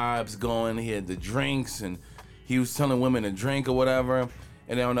the vibes going. He had the drinks, and he was telling women to drink or whatever.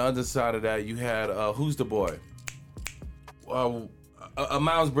 And then on the other side of that, you had who's the boy?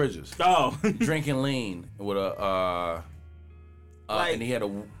 Miles Bridges. Oh, drinking lean with a and he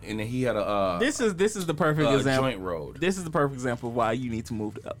had a this is the perfect example. Joint road. This is the perfect example of why you need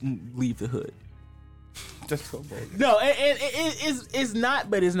to leave the hood. That's so bogus. No, it's not,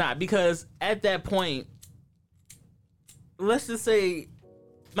 but it's not, because at that point, let's just say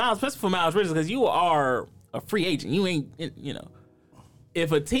especially for Miles Bridges, because you are a free agent. You ain't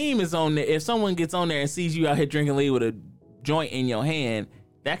if a team is on there, if someone gets on there and sees you out here drinking lean with a joint in your hand,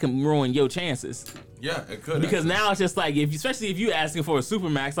 that can ruin your chances. Yeah, it could. Because now it's just like, especially if you're asking for a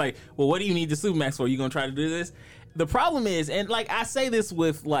supermax, like, well, what do you need the supermax for? You gonna try to do this? The problem is, and like I say this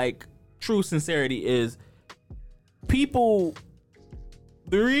with like true sincerity, is people.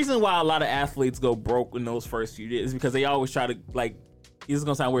 The reason why a lot of athletes go broke in those first few years is because they always try to, like, this is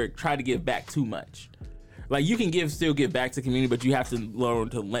gonna sound weird, try to give back too much. Like, you can still give back to the community, but you have to learn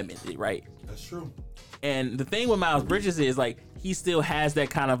to limit it, right? That's true. And the thing with Miles Bridges is, like, he still has that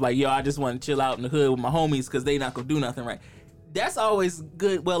kind of like, yo, I just want to chill out in the hood with my homies because they not gonna do nothing, right? That's always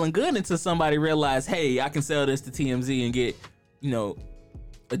well and good until somebody realize, hey, I can sell this to TMZ and get,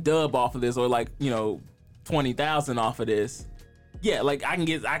 a dub off of this, or like, 20,000 off of this. Yeah, like I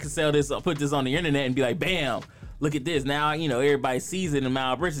can sell this, or put this on the internet and be like, bam, look at this. Now, everybody sees it in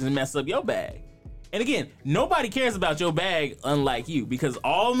Miles Bridges and mess up your bag. And again, nobody cares about your bag unlike you, because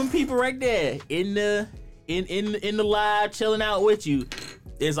all them people right there in the live chilling out with you,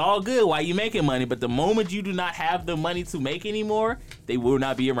 it's all good while you making money. But the moment you do not have the money to make anymore, they will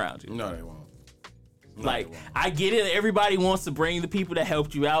not be around you. No, they won't. I get it. Everybody wants to bring the people that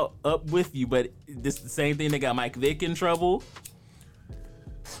helped you out up with you, but this is the same thing that got Mike Vick in trouble.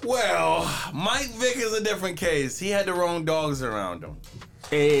 Well, Mike Vick is a different case. He had the wrong dogs around him.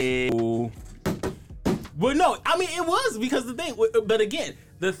 Hey. Well, no, I mean, it was because the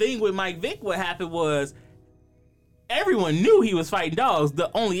thing with Mike Vick, what happened was everyone knew he was fighting dogs. The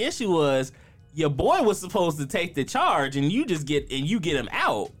only issue was your boy was supposed to take the charge, and you get him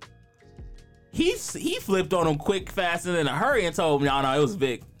out. He flipped on him quick, fast, and in a hurry, and told him, no, it was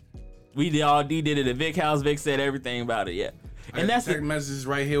Vic. We did it at Vic House. Vic said everything about it, yeah. And that's the messages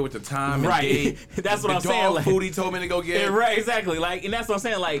right here with the time right. and date. That's what I'm saying. Dog food he told me to go get. Yeah, right, exactly. Like, and that's what I'm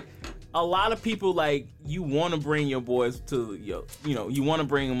saying. Like, a lot of people, like, you want to bring your boys to you want to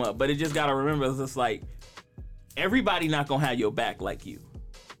bring them up, but it just gotta remember, it's just like everybody not gonna have your back like you.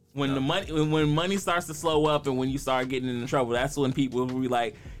 When the money starts to slow up and when you start getting into trouble, that's when people will be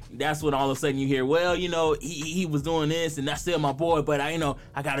like, that's when all of a sudden you hear, well, you know, he was doing this and that's still my boy, but I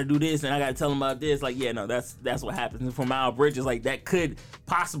got to do this and I got to tell him about this. Like, yeah, no, that's what happens. And for Miles Bridges, like, that could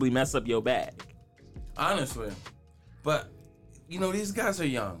possibly mess up your bag. Honestly. But, you know, these guys are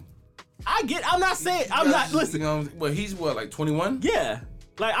young. I'm not saying, listen. You know, well, he's what, like 21? Yeah.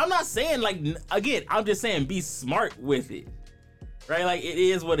 Like, I'm not saying, like, again, I'm just saying be smart with it. Right? Like, it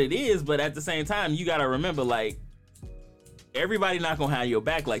is what it is, but at the same time, you got to remember, like, everybody not gonna have your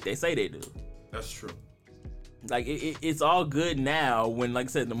back like they say they do. That's true. Like it's all good now when, like I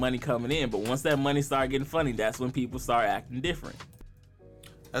said, the money coming in, but once that money start getting funny, that's when people start acting different.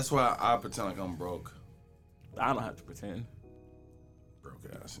 That's why I pretend like I'm broke. I don't have to pretend. Broke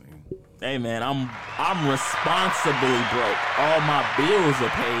ass nigga. Hey man, I'm responsibly broke. All my bills are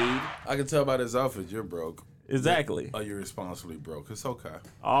paid. I can tell by this outfit you're broke. Exactly. Oh, you're responsibly broke. It's okay.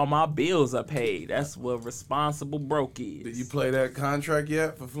 All my bills are paid. That's what responsible broke is. Did you play that contract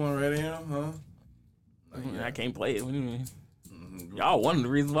yet for Fluent Radio? Huh? I can't play it. What do you mean? Y'all one of the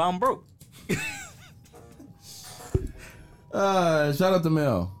reasons why I'm broke. Shout out to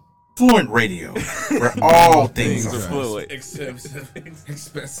Mel. Fluent Radio, where all things are fluid. Expensive.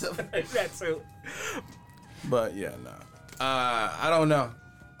 That too. But yeah, nah. I don't know.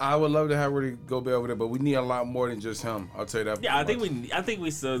 I would love to have Rudy Gobert over there, but we need a lot more than just him. I'll tell you that. Yeah, I think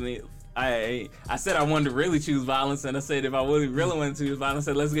we still need. I said I wanted to really choose violence, and I said if I really wanted to choose violence,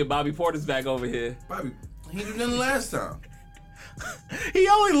 I said let's get Bobby Portis back over here. Bobby, he did nothing last time. He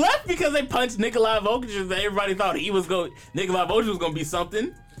only left because they punched Nikolai Vukovic, and everybody thought Nikolai Vukovic was gonna be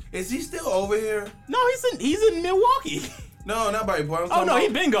something. Is he still over here? No, he's in Milwaukee. No, not Bobby Portis. Oh no,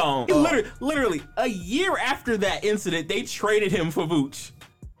 he's been gone. He literally a year after that incident, they traded him for Vooch.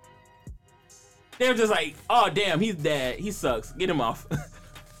 They were just like, oh damn, he's dead. He sucks. Get him off.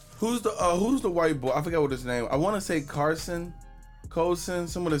 Who's the white boy? I forgot what his name. I want to say Colson,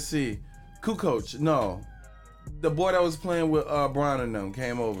 someone to see. Kukoc, no. The boy that was playing with Brian and them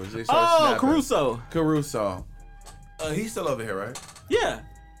came over. So they started snapping. Caruso. He's still over here, right? Yeah.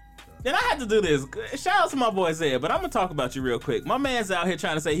 Then I had to do this. Shout out to my boy Zed, but I'm gonna talk about you real quick. My man's out here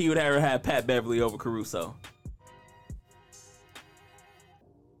trying to say he would ever have Pat Beverly over Caruso.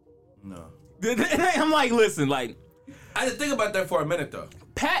 No. I'm like, listen, like, I had to think about that for a minute though.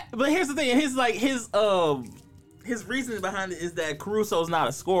 Pat, but here's the thing, his reasoning behind it is that Caruso's not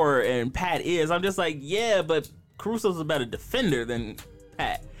a scorer and Pat is. I'm just like, yeah, but Caruso's a better defender than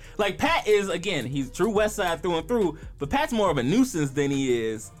Pat. Like, Pat is, again, he's true West Side through and through, but Pat's more of a nuisance than he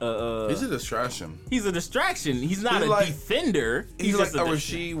is. He's a distraction. He's a distraction. He's not a defender. He's like a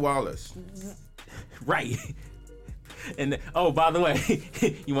Rasheed Wallace. Right. And oh, by the way,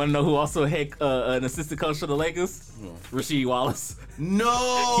 you want to know who also had an assistant coach for the Lakers? Rasheed Wallace.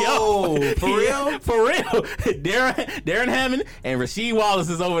 No, yo, for real? For real. Darren Hammond and Rasheed Wallace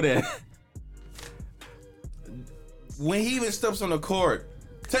is over there. When he even steps on the court,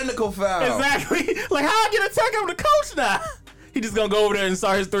 technical foul. Exactly. Like, how I get a tech over the coach now? He just gonna go over there and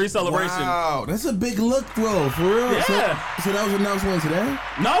start his 3 celebration. Wow, that's a big look throw for real. Yeah. So that was announced when today?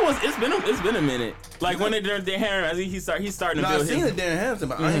 No, it's been a minute. Like when they did Dan Harris, he's starting to build. I've seen the Dan Harris,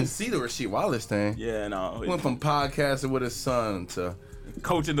 but I didn't see the Rasheed Wallace thing. Yeah, no. Went from podcasting with his son to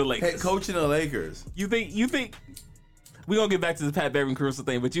coaching the Lakers. Coaching the Lakers. You think we gonna get back to the Pat Beverly Caruso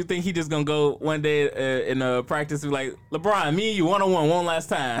thing, but you think he just gonna go one day in practice and be like, LeBron, me and you 1-on-1 one last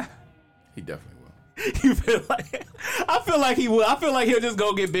time? He definitely will. You feel like? I feel like he will. I feel like he'll just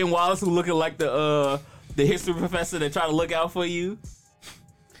go get Ben Wallace, who looking like the history professor that try to look out for you.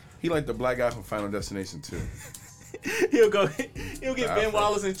 He like the black guy from Final Destination 2. He'll get Ben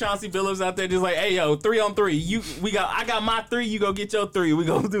Wallace and Chauncey Billups out there just like, hey yo, 3-on-3. I got my 3, you go get your 3. We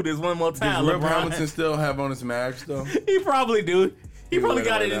gonna do this one more time. Does Rip Hamilton still have on his mask though? He probably do. He probably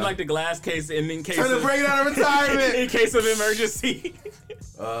got it in like the glass case and in case trying to break it out of retirement. In case of emergency.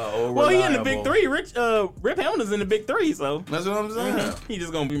 Well, he in the big 3. Rip Hamilton's in the big 3, so that's what I'm saying. He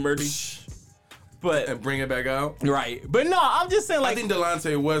just gonna be murdered. But and bring it back out. Right. But no, I'm just saying, like, I think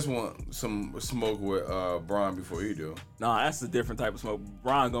Delonte West want some smoke with Bron before you do. No, that's a different type of smoke.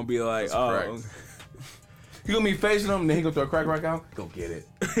 Bron gonna be like, oh. He gonna be facing him, and then he gonna throw a crack right out. Go get it.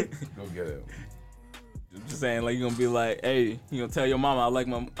 Go get it. I'm just saying, like, you gonna be like, hey, you gonna tell your mama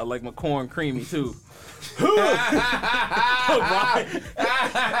I like my corn creamy too.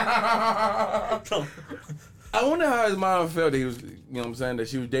 I wonder how his mom felt that he was, you know what I'm saying, that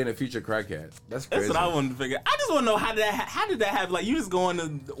she was dating a future crackhead. That's crazy. That's what I wanted to figure. I just want to know how did that happen? Like, you just go on to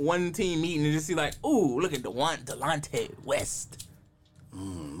one team meeting and just see like, ooh, look at Delonte West.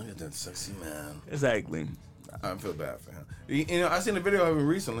 Look at that sexy man. Exactly. I feel bad for him. You know, I seen a video of him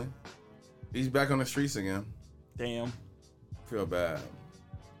recently. He's back on the streets again. Damn. Feel bad.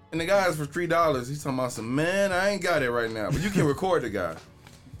 And the guy asked for $3. He's talking about some, man, I ain't got it right now. But you can record the guy.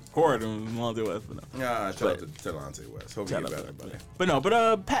 Record him, Delonte West, but no. Nah, shout out to Delonte West. Hope you get better, buddy.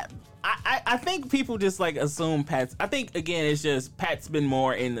 But Pat, I think people just like assume Pat's. I think again, it's just Pat's been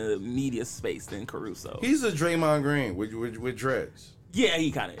more in the media space than Caruso. He's a Draymond Green with dreads. Yeah,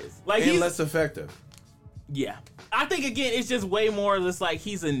 he kind of is. Like And he's less effective. Yeah. I think again, it's just way more just like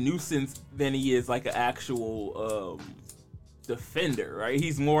he's a nuisance than he is like an actual defender, right?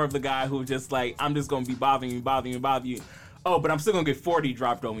 He's more of the guy who just like, I'm just gonna be bothering you. Oh, but I'm still gonna get 40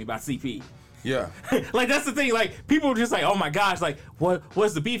 dropped on me by CP. Yeah. Like that's the thing. Like people are just like, oh my gosh, like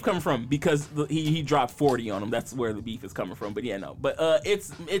what's the beef coming from? Because he dropped 40 on him. That's where the beef is coming from. But yeah, no. But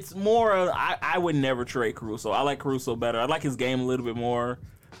it's more. I would never trade Caruso. I like Caruso better. I like his game a little bit more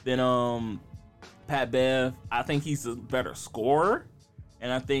than Pat Bev. I think he's a better scorer.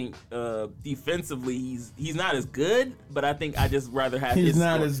 And I think defensively he's not as good, but I think I just rather have He's his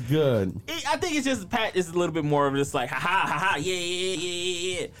not score. as good. I think it's just Pat is a little bit more of just like ha,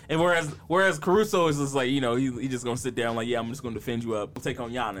 yeah. And whereas Caruso is just like, you know, he just gonna sit down like, yeah, I'm just gonna defend you up. We'll take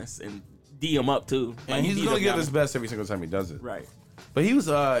on Giannis and D him up too. Like, And he's beat gonna up give Giannis. his best every single time he does it. Right. But he was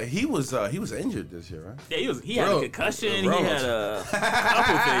injured this year, right? Yeah, he had a Bro, concussion. bro. He had a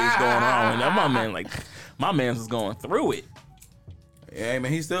couple things going on. And my man was going through it. Yeah,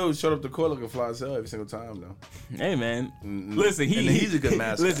 man, he still showed up to court looking fly as hell every single time, though. Hey man, listen, And he's a good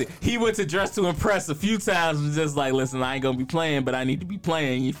mascot. Listen, he went to Dress to Impress a few times and was just like, listen, I ain't gonna be playing, but I need to be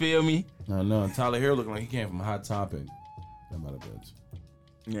playing. You feel me? No, Tyler Hero looking like he came from Hot Topic. That might have been.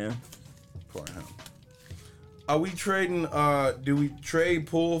 Yeah. Poor him. Are we trading? Do we trade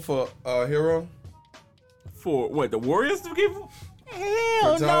Poole for Hero? For what? The Warriors to give? For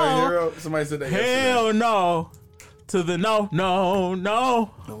Hell Tyler no. Hero? Somebody said that yesterday. Hell no. To the no.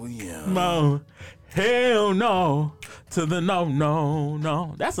 Oh yeah. No. Hell no. To the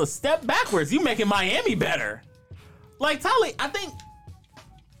no. That's a step backwards. You making Miami better. Like Tyler, I think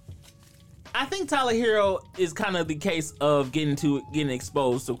Tyler Hero is kind of the case of getting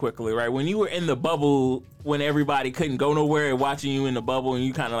exposed so quickly, right? When you were in the bubble, when everybody couldn't go nowhere and watching you in the bubble and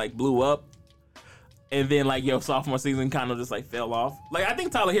you kind of like blew up. And then like your sophomore season kind of just like fell off. Like I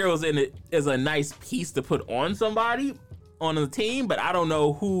think Tyler Hero's in it is a nice piece to put on somebody on the team, but I don't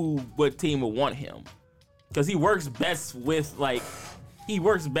know what team would want him. Cause he works best with that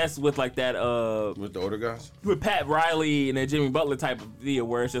With the older guys? with Pat Riley and that Jimmy Butler type of deal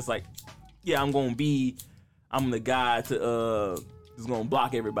where it's just like, yeah, I'm the guy to just gonna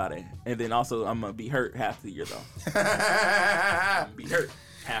block everybody. And then also I'm gonna be hurt half the year though. Be hurt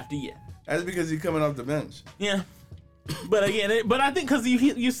half the year. That's because he's coming off the bench. Yeah. But again, I think because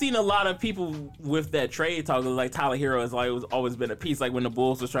you've seen a lot of people with that trade talk, like Tyler Hero has always been a piece. Like when the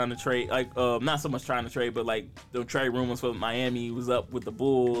Bulls was trying to trade, like not so much trying to trade, but like the trade rumors for Miami was up with the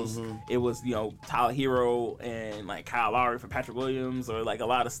Bulls. Mm-hmm. It was Tyler Hero and like Kyle Lowry for Patrick Williams or like a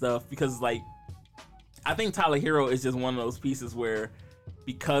lot of stuff because like I think Tyler Hero is just one of those pieces where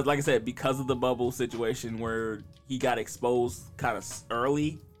because like I said because of the bubble situation where he got exposed kind of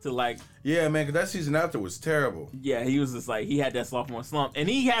early. To like, yeah, man, because that season after was terrible. Yeah, he was just like, he had that sophomore slump. And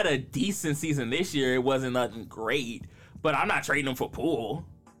he had a decent season this year. It wasn't nothing great. But I'm not trading him for Poole.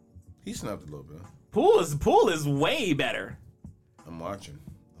 He snapped a little bit. Poole is way better. I'm watching.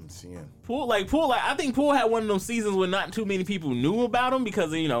 I'm seeing. Poole, I think Poole had one of those seasons where not too many people knew about him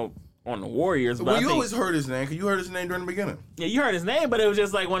because, on the Warriors. But Well, you always heard his name because you heard his name during the beginning. Yeah, you heard his name, but it was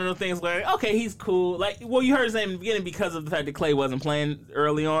just like one of those things where, okay, he's cool. Like, well, you heard his name in the beginning because of the fact that Clay wasn't playing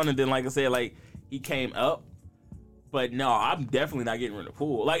early on, and then, like I said, like, he came up. But no, I'm definitely not getting rid of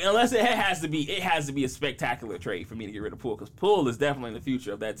Poole. Like, unless it has to be a spectacular trade for me to get rid of Poole, because Poole is definitely the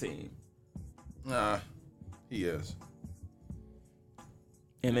future of that team. Nah, he is.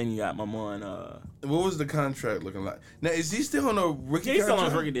 And then you got my man. What was the contract looking like? Now, is he still on a rookie Yeah, he's still contract? on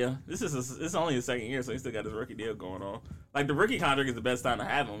his rookie deal. It's only his second year, so he still got his rookie deal going on. Like the rookie contract is the best time to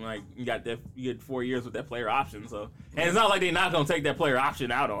have him. Like you get 4 years with that player option. So and it's not like they're not gonna take that player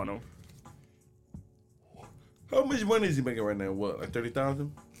option out on him. How much money is he making right now? What, like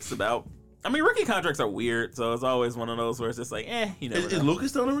 $30,000? It's about. I mean, rookie contracts are weird, so it's always one of those where it's just like, you never Is know. Lucas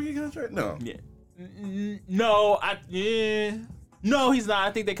still on a rookie contract? No. Yeah. No, No, he's not.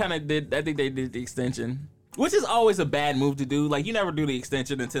 I think they did the extension, which is always a bad move to do. Like, you never do the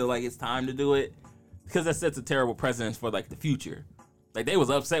extension until, like, it's time to do it, because that sets a terrible precedence for, like, the future. Like, they was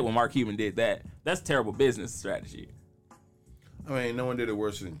upset when Mark Cuban did that. That's terrible business strategy. I mean, no one did it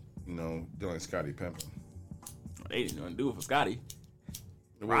worse than, doing Scottie Pippen. They didn't want to do it for Scotty.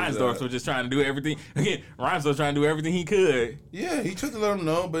 Reinsdorf was just trying to do everything. Again, Reinsdorf was trying to do everything he could. Yeah, he tried to let him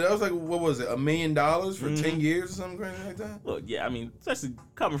know, but that was like, what was it, $1 million for 10 years or something crazy like that? Well, yeah, I mean, especially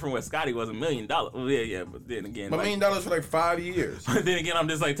coming from where Scotty was $1 million. Well, yeah, but then again, $1 million for like 5 years. But then again, I'm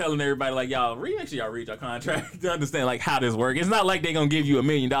just like telling everybody, like, y'all, make sure y'all read your contract to understand like how this works. It's not like they're gonna give you $1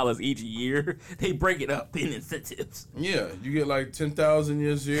 million each year. They break it up in incentives. Yeah, you get like 10,000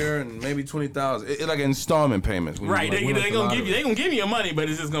 this year and maybe 20,000. It's like installment payments. Right, they gonna give you your money, but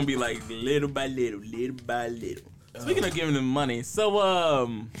it's just gonna be like little by little, little by little. Speaking of giving them money, so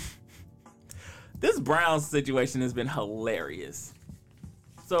this Browns situation has been hilarious.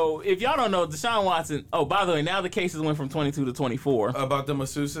 So if y'all don't know, Deshaun Watson. Oh, by the way, now the cases went from 22 to 24 about the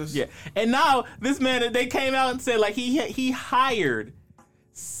masseuses. Yeah, and now this man, they came out and said like he hired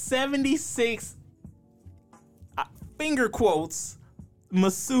 76 finger quotes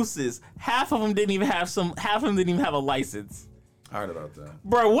masseuses. Half of them didn't even have a license. I heard about that.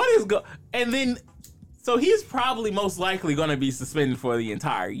 Bro, what is and then so he's probably most likely going to be suspended for the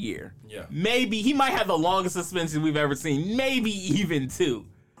entire year. Yeah. Maybe he might have the longest suspension we've ever seen, maybe even 2.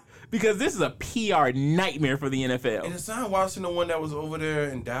 Because this is a PR nightmare for the NFL. And Deshaun Watson, the one that was over there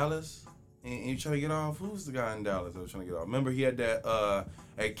in Dallas, and he trying to get off. Who's the guy in Dallas that was trying to get off? Remember he had that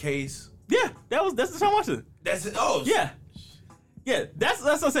case. Yeah, that's Deshaun Watson. That's it. Oh, yeah. Yeah, that's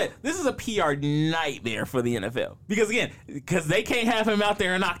what I said. This is a PR nightmare for the NFL. Because they can't have him out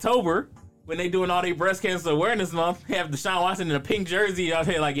there in October when they doing all their breast cancer awareness month. Have Deshaun Watson in a pink jersey out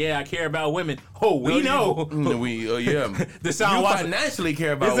here like, yeah, I care about women. Oh, we know. Yeah. Deshaun Watson financially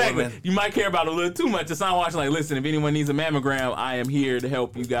care about women. You might care about it a little too much. Deshaun Watson like, listen, if anyone needs a mammogram, I am here to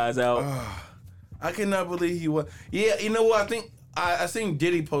help you guys out. I cannot believe he was. Yeah, you know what? I think I seen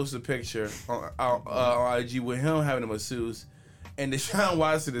Diddy post a picture on IG with him having a masseuse. And Deshaun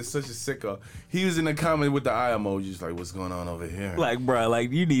Watson is such a sicko. He was in the comment with the eye emojis, like, what's going on over here? Like, bro, like,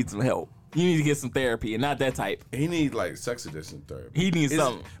 you need some help. You need to get some therapy, and not that type. He needs, like, sex addiction therapy. He needs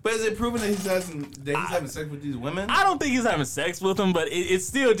something. But is it proven that he's having sex with these women? I don't think he's having sex with them, but it's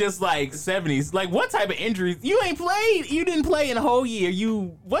still just, like, 70s. Like, what type of injuries? You ain't played. You didn't play in a whole year.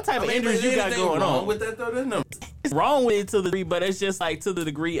 What type of injuries you got going on? With that, though? No. It's wrong with it to the degree, but it's just, like, to the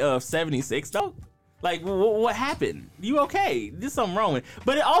degree of 76, though. Like, what happened? You okay? There's something wrong with it.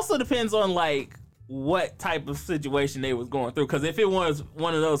 But it also depends on, like, what type of situation they was going through. Because if it was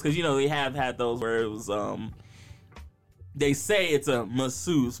one of those, because, you know, they have had those where it was, they say it's a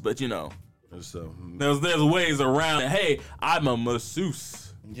masseuse, but, you know, there's ways around it. Hey, I'm a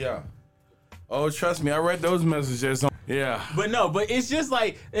masseuse. Yeah. Oh, trust me, I read those messages. Yeah. But it's just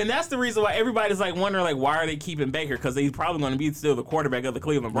like, and that's the reason why everybody's like wondering, like, why are they keeping Baker? Because he's probably going to be still the quarterback of the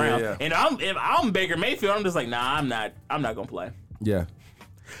Cleveland Browns. Yeah. And if I'm Baker Mayfield, I'm just like, nah, I'm not going to play. Yeah.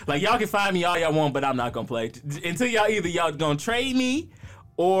 Like, y'all can find me all y'all want, but I'm not going to play. Until y'all going to trade me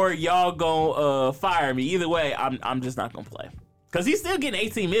or y'all going to fire me. Either way, I'm just not going to play. Because he's still getting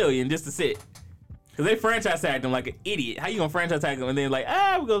 $18 million just to sit. Because they franchise tagged him like an idiot. How you going to franchise tag him and then like,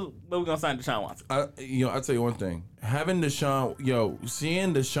 we're going to sign Deshaun Watson? I'll tell you one thing.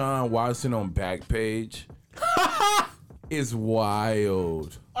 Seeing Deshaun Watson on Backpage is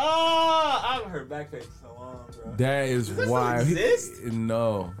wild. Oh, I haven't heard Backpage in so long, bro. That is wild. Still exist?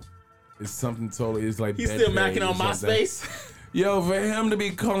 No. It's something totally, it's like he's still macking on MySpace? Yo, for him to be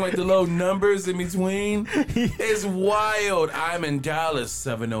calling like the little numbers in between, it's wild. I'm in Dallas,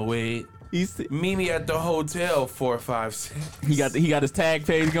 708. Meet me at the hotel, 456. He got his tag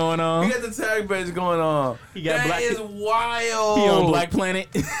page going on. He got the tag page going on. That is wild. He on Black Planet.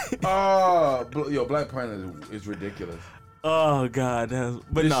 Black Planet is ridiculous. Oh God,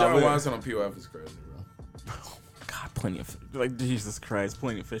 but Deshaun Watson on POF is crazy, bro. God, Plenty of Jesus Christ,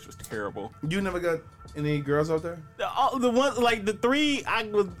 Plenty of Fish was terrible. You never got any girls out there? The ones like the 3,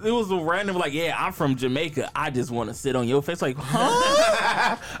 it was a random like, yeah, I'm from Jamaica. I just want to sit on your face, like,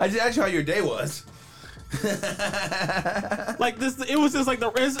 huh? I just asked you how your day was. Like this, it was just like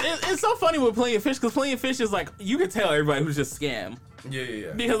it's so funny with Plenty of Fish because Plenty of Fish is like you can tell everybody who's just scam.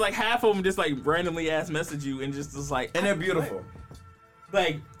 Yeah. Because like half of them just like randomly ass message you and just like, and they're beautiful.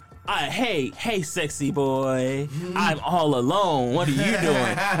 Like, hey, sexy boy, I'm all alone. What are you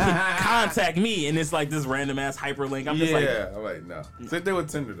doing? Contact me, and it's like this random ass hyperlink. I'm just I'm like, no. Same thing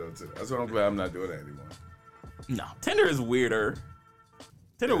with Tinder though too. That's why I'm glad I'm not doing that anymore. No, Tinder is weirder.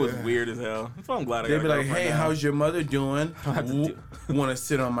 Tinder was weird as hell. That's why I'm glad I got They'd be like, hey, how's your mother doing? Want to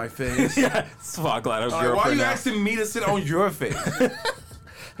sit on my face? Yeah, that's why I'm glad I was girlfriend. Why are you now. asking me to sit on your face?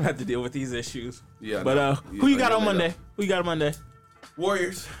 I have to deal with these issues. Yeah. But who you got on Monday? Who you got on Monday?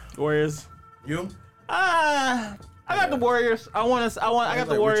 Warriors. You? I got the Warriors. I got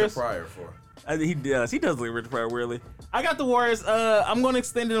the Warriors. Richard Pryor for. He does. He does like Richard Pryor weirdly. I got the Warriors. I'm going to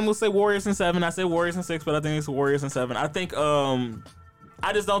extend it and we'll say Warriors in 7. I said Warriors in 6, but I think it's Warriors in 7. I think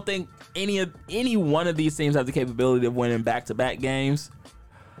I just don't think any one of these teams have the capability of winning back-to-back games.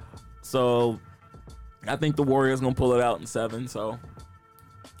 So I think the Warriors going to pull it out in 7. So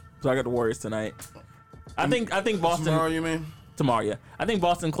I got the Warriors tonight. I think Boston Tomorrow, you mean? Tomorrow, yeah. I think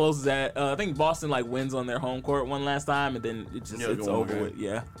Boston closes at. I think Boston like wins on their home court one last time, and then it's over with.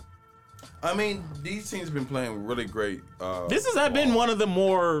 Yeah. I mean, these teams have been playing really great. This has been one of the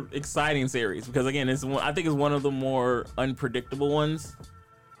more exciting series because again, I think it's one of the more unpredictable ones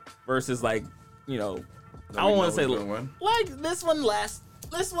versus like I don't want to say like this one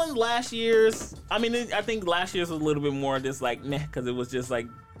last year's. I mean, I think last year's was a little bit more just like meh because it was just like.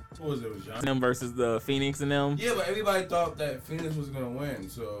 What was it? Was John? Them versus the Phoenix and them. Yeah, but everybody thought that Phoenix was gonna win,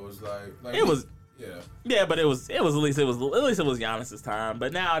 so it was like it was. Yeah. Yeah, but it was at least it was Giannis's time.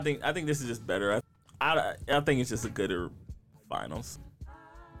 But now I think this is just better. I think it's just a gooder finals.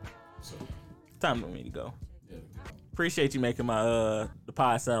 So time for me to go. yeah. Appreciate you making my the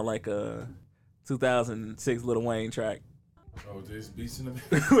pod sound like a 2006 Lil Wayne track. Oh, there's beats in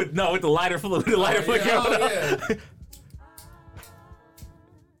the No, with the lighter fluid. The lighter fluid. yeah.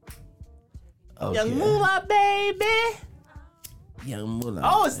 Okay. Young Moolah, baby. Young Moolah.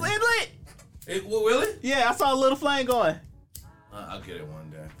 Oh, it's lit. Really? Yeah, I saw a little flame going. I'll get it one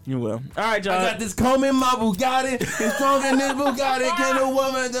day. You will. All right, y'all. I got this comb in my Bugatti. It's stronger than this Bugatti. Can a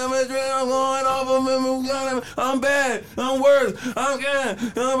woman demonstrate I'm going off of my Bugatti? I'm bad. I'm worse. I'm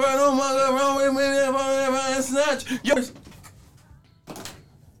good. I'm right on my wrong with me. I'm snatch. Yours.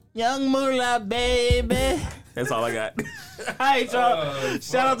 Young Moolah, baby. That's all I got. All right, y'all.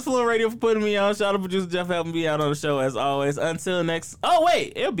 Shout out to Fluent Radio for putting me on. Shout out to producer Jeff helping me out on the show as always. Until next. Oh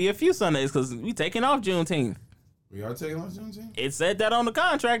wait, it'll be a few Sundays because we taking off Juneteenth. We are taking off Juneteenth? It said that on the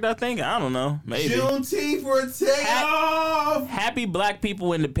contract. I think. I don't know. Maybe. Juneteenth for taking off. Happy Black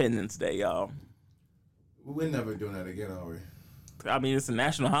People Independence Day, y'all. We're never doing that again, are we? I mean, it's a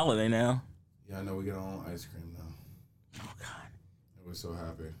national holiday now. Yeah, I know. We get our own ice cream now. Oh God. We're so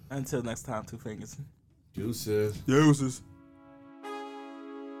happy. Until next time, Two Fingers. Deuces. Deuces.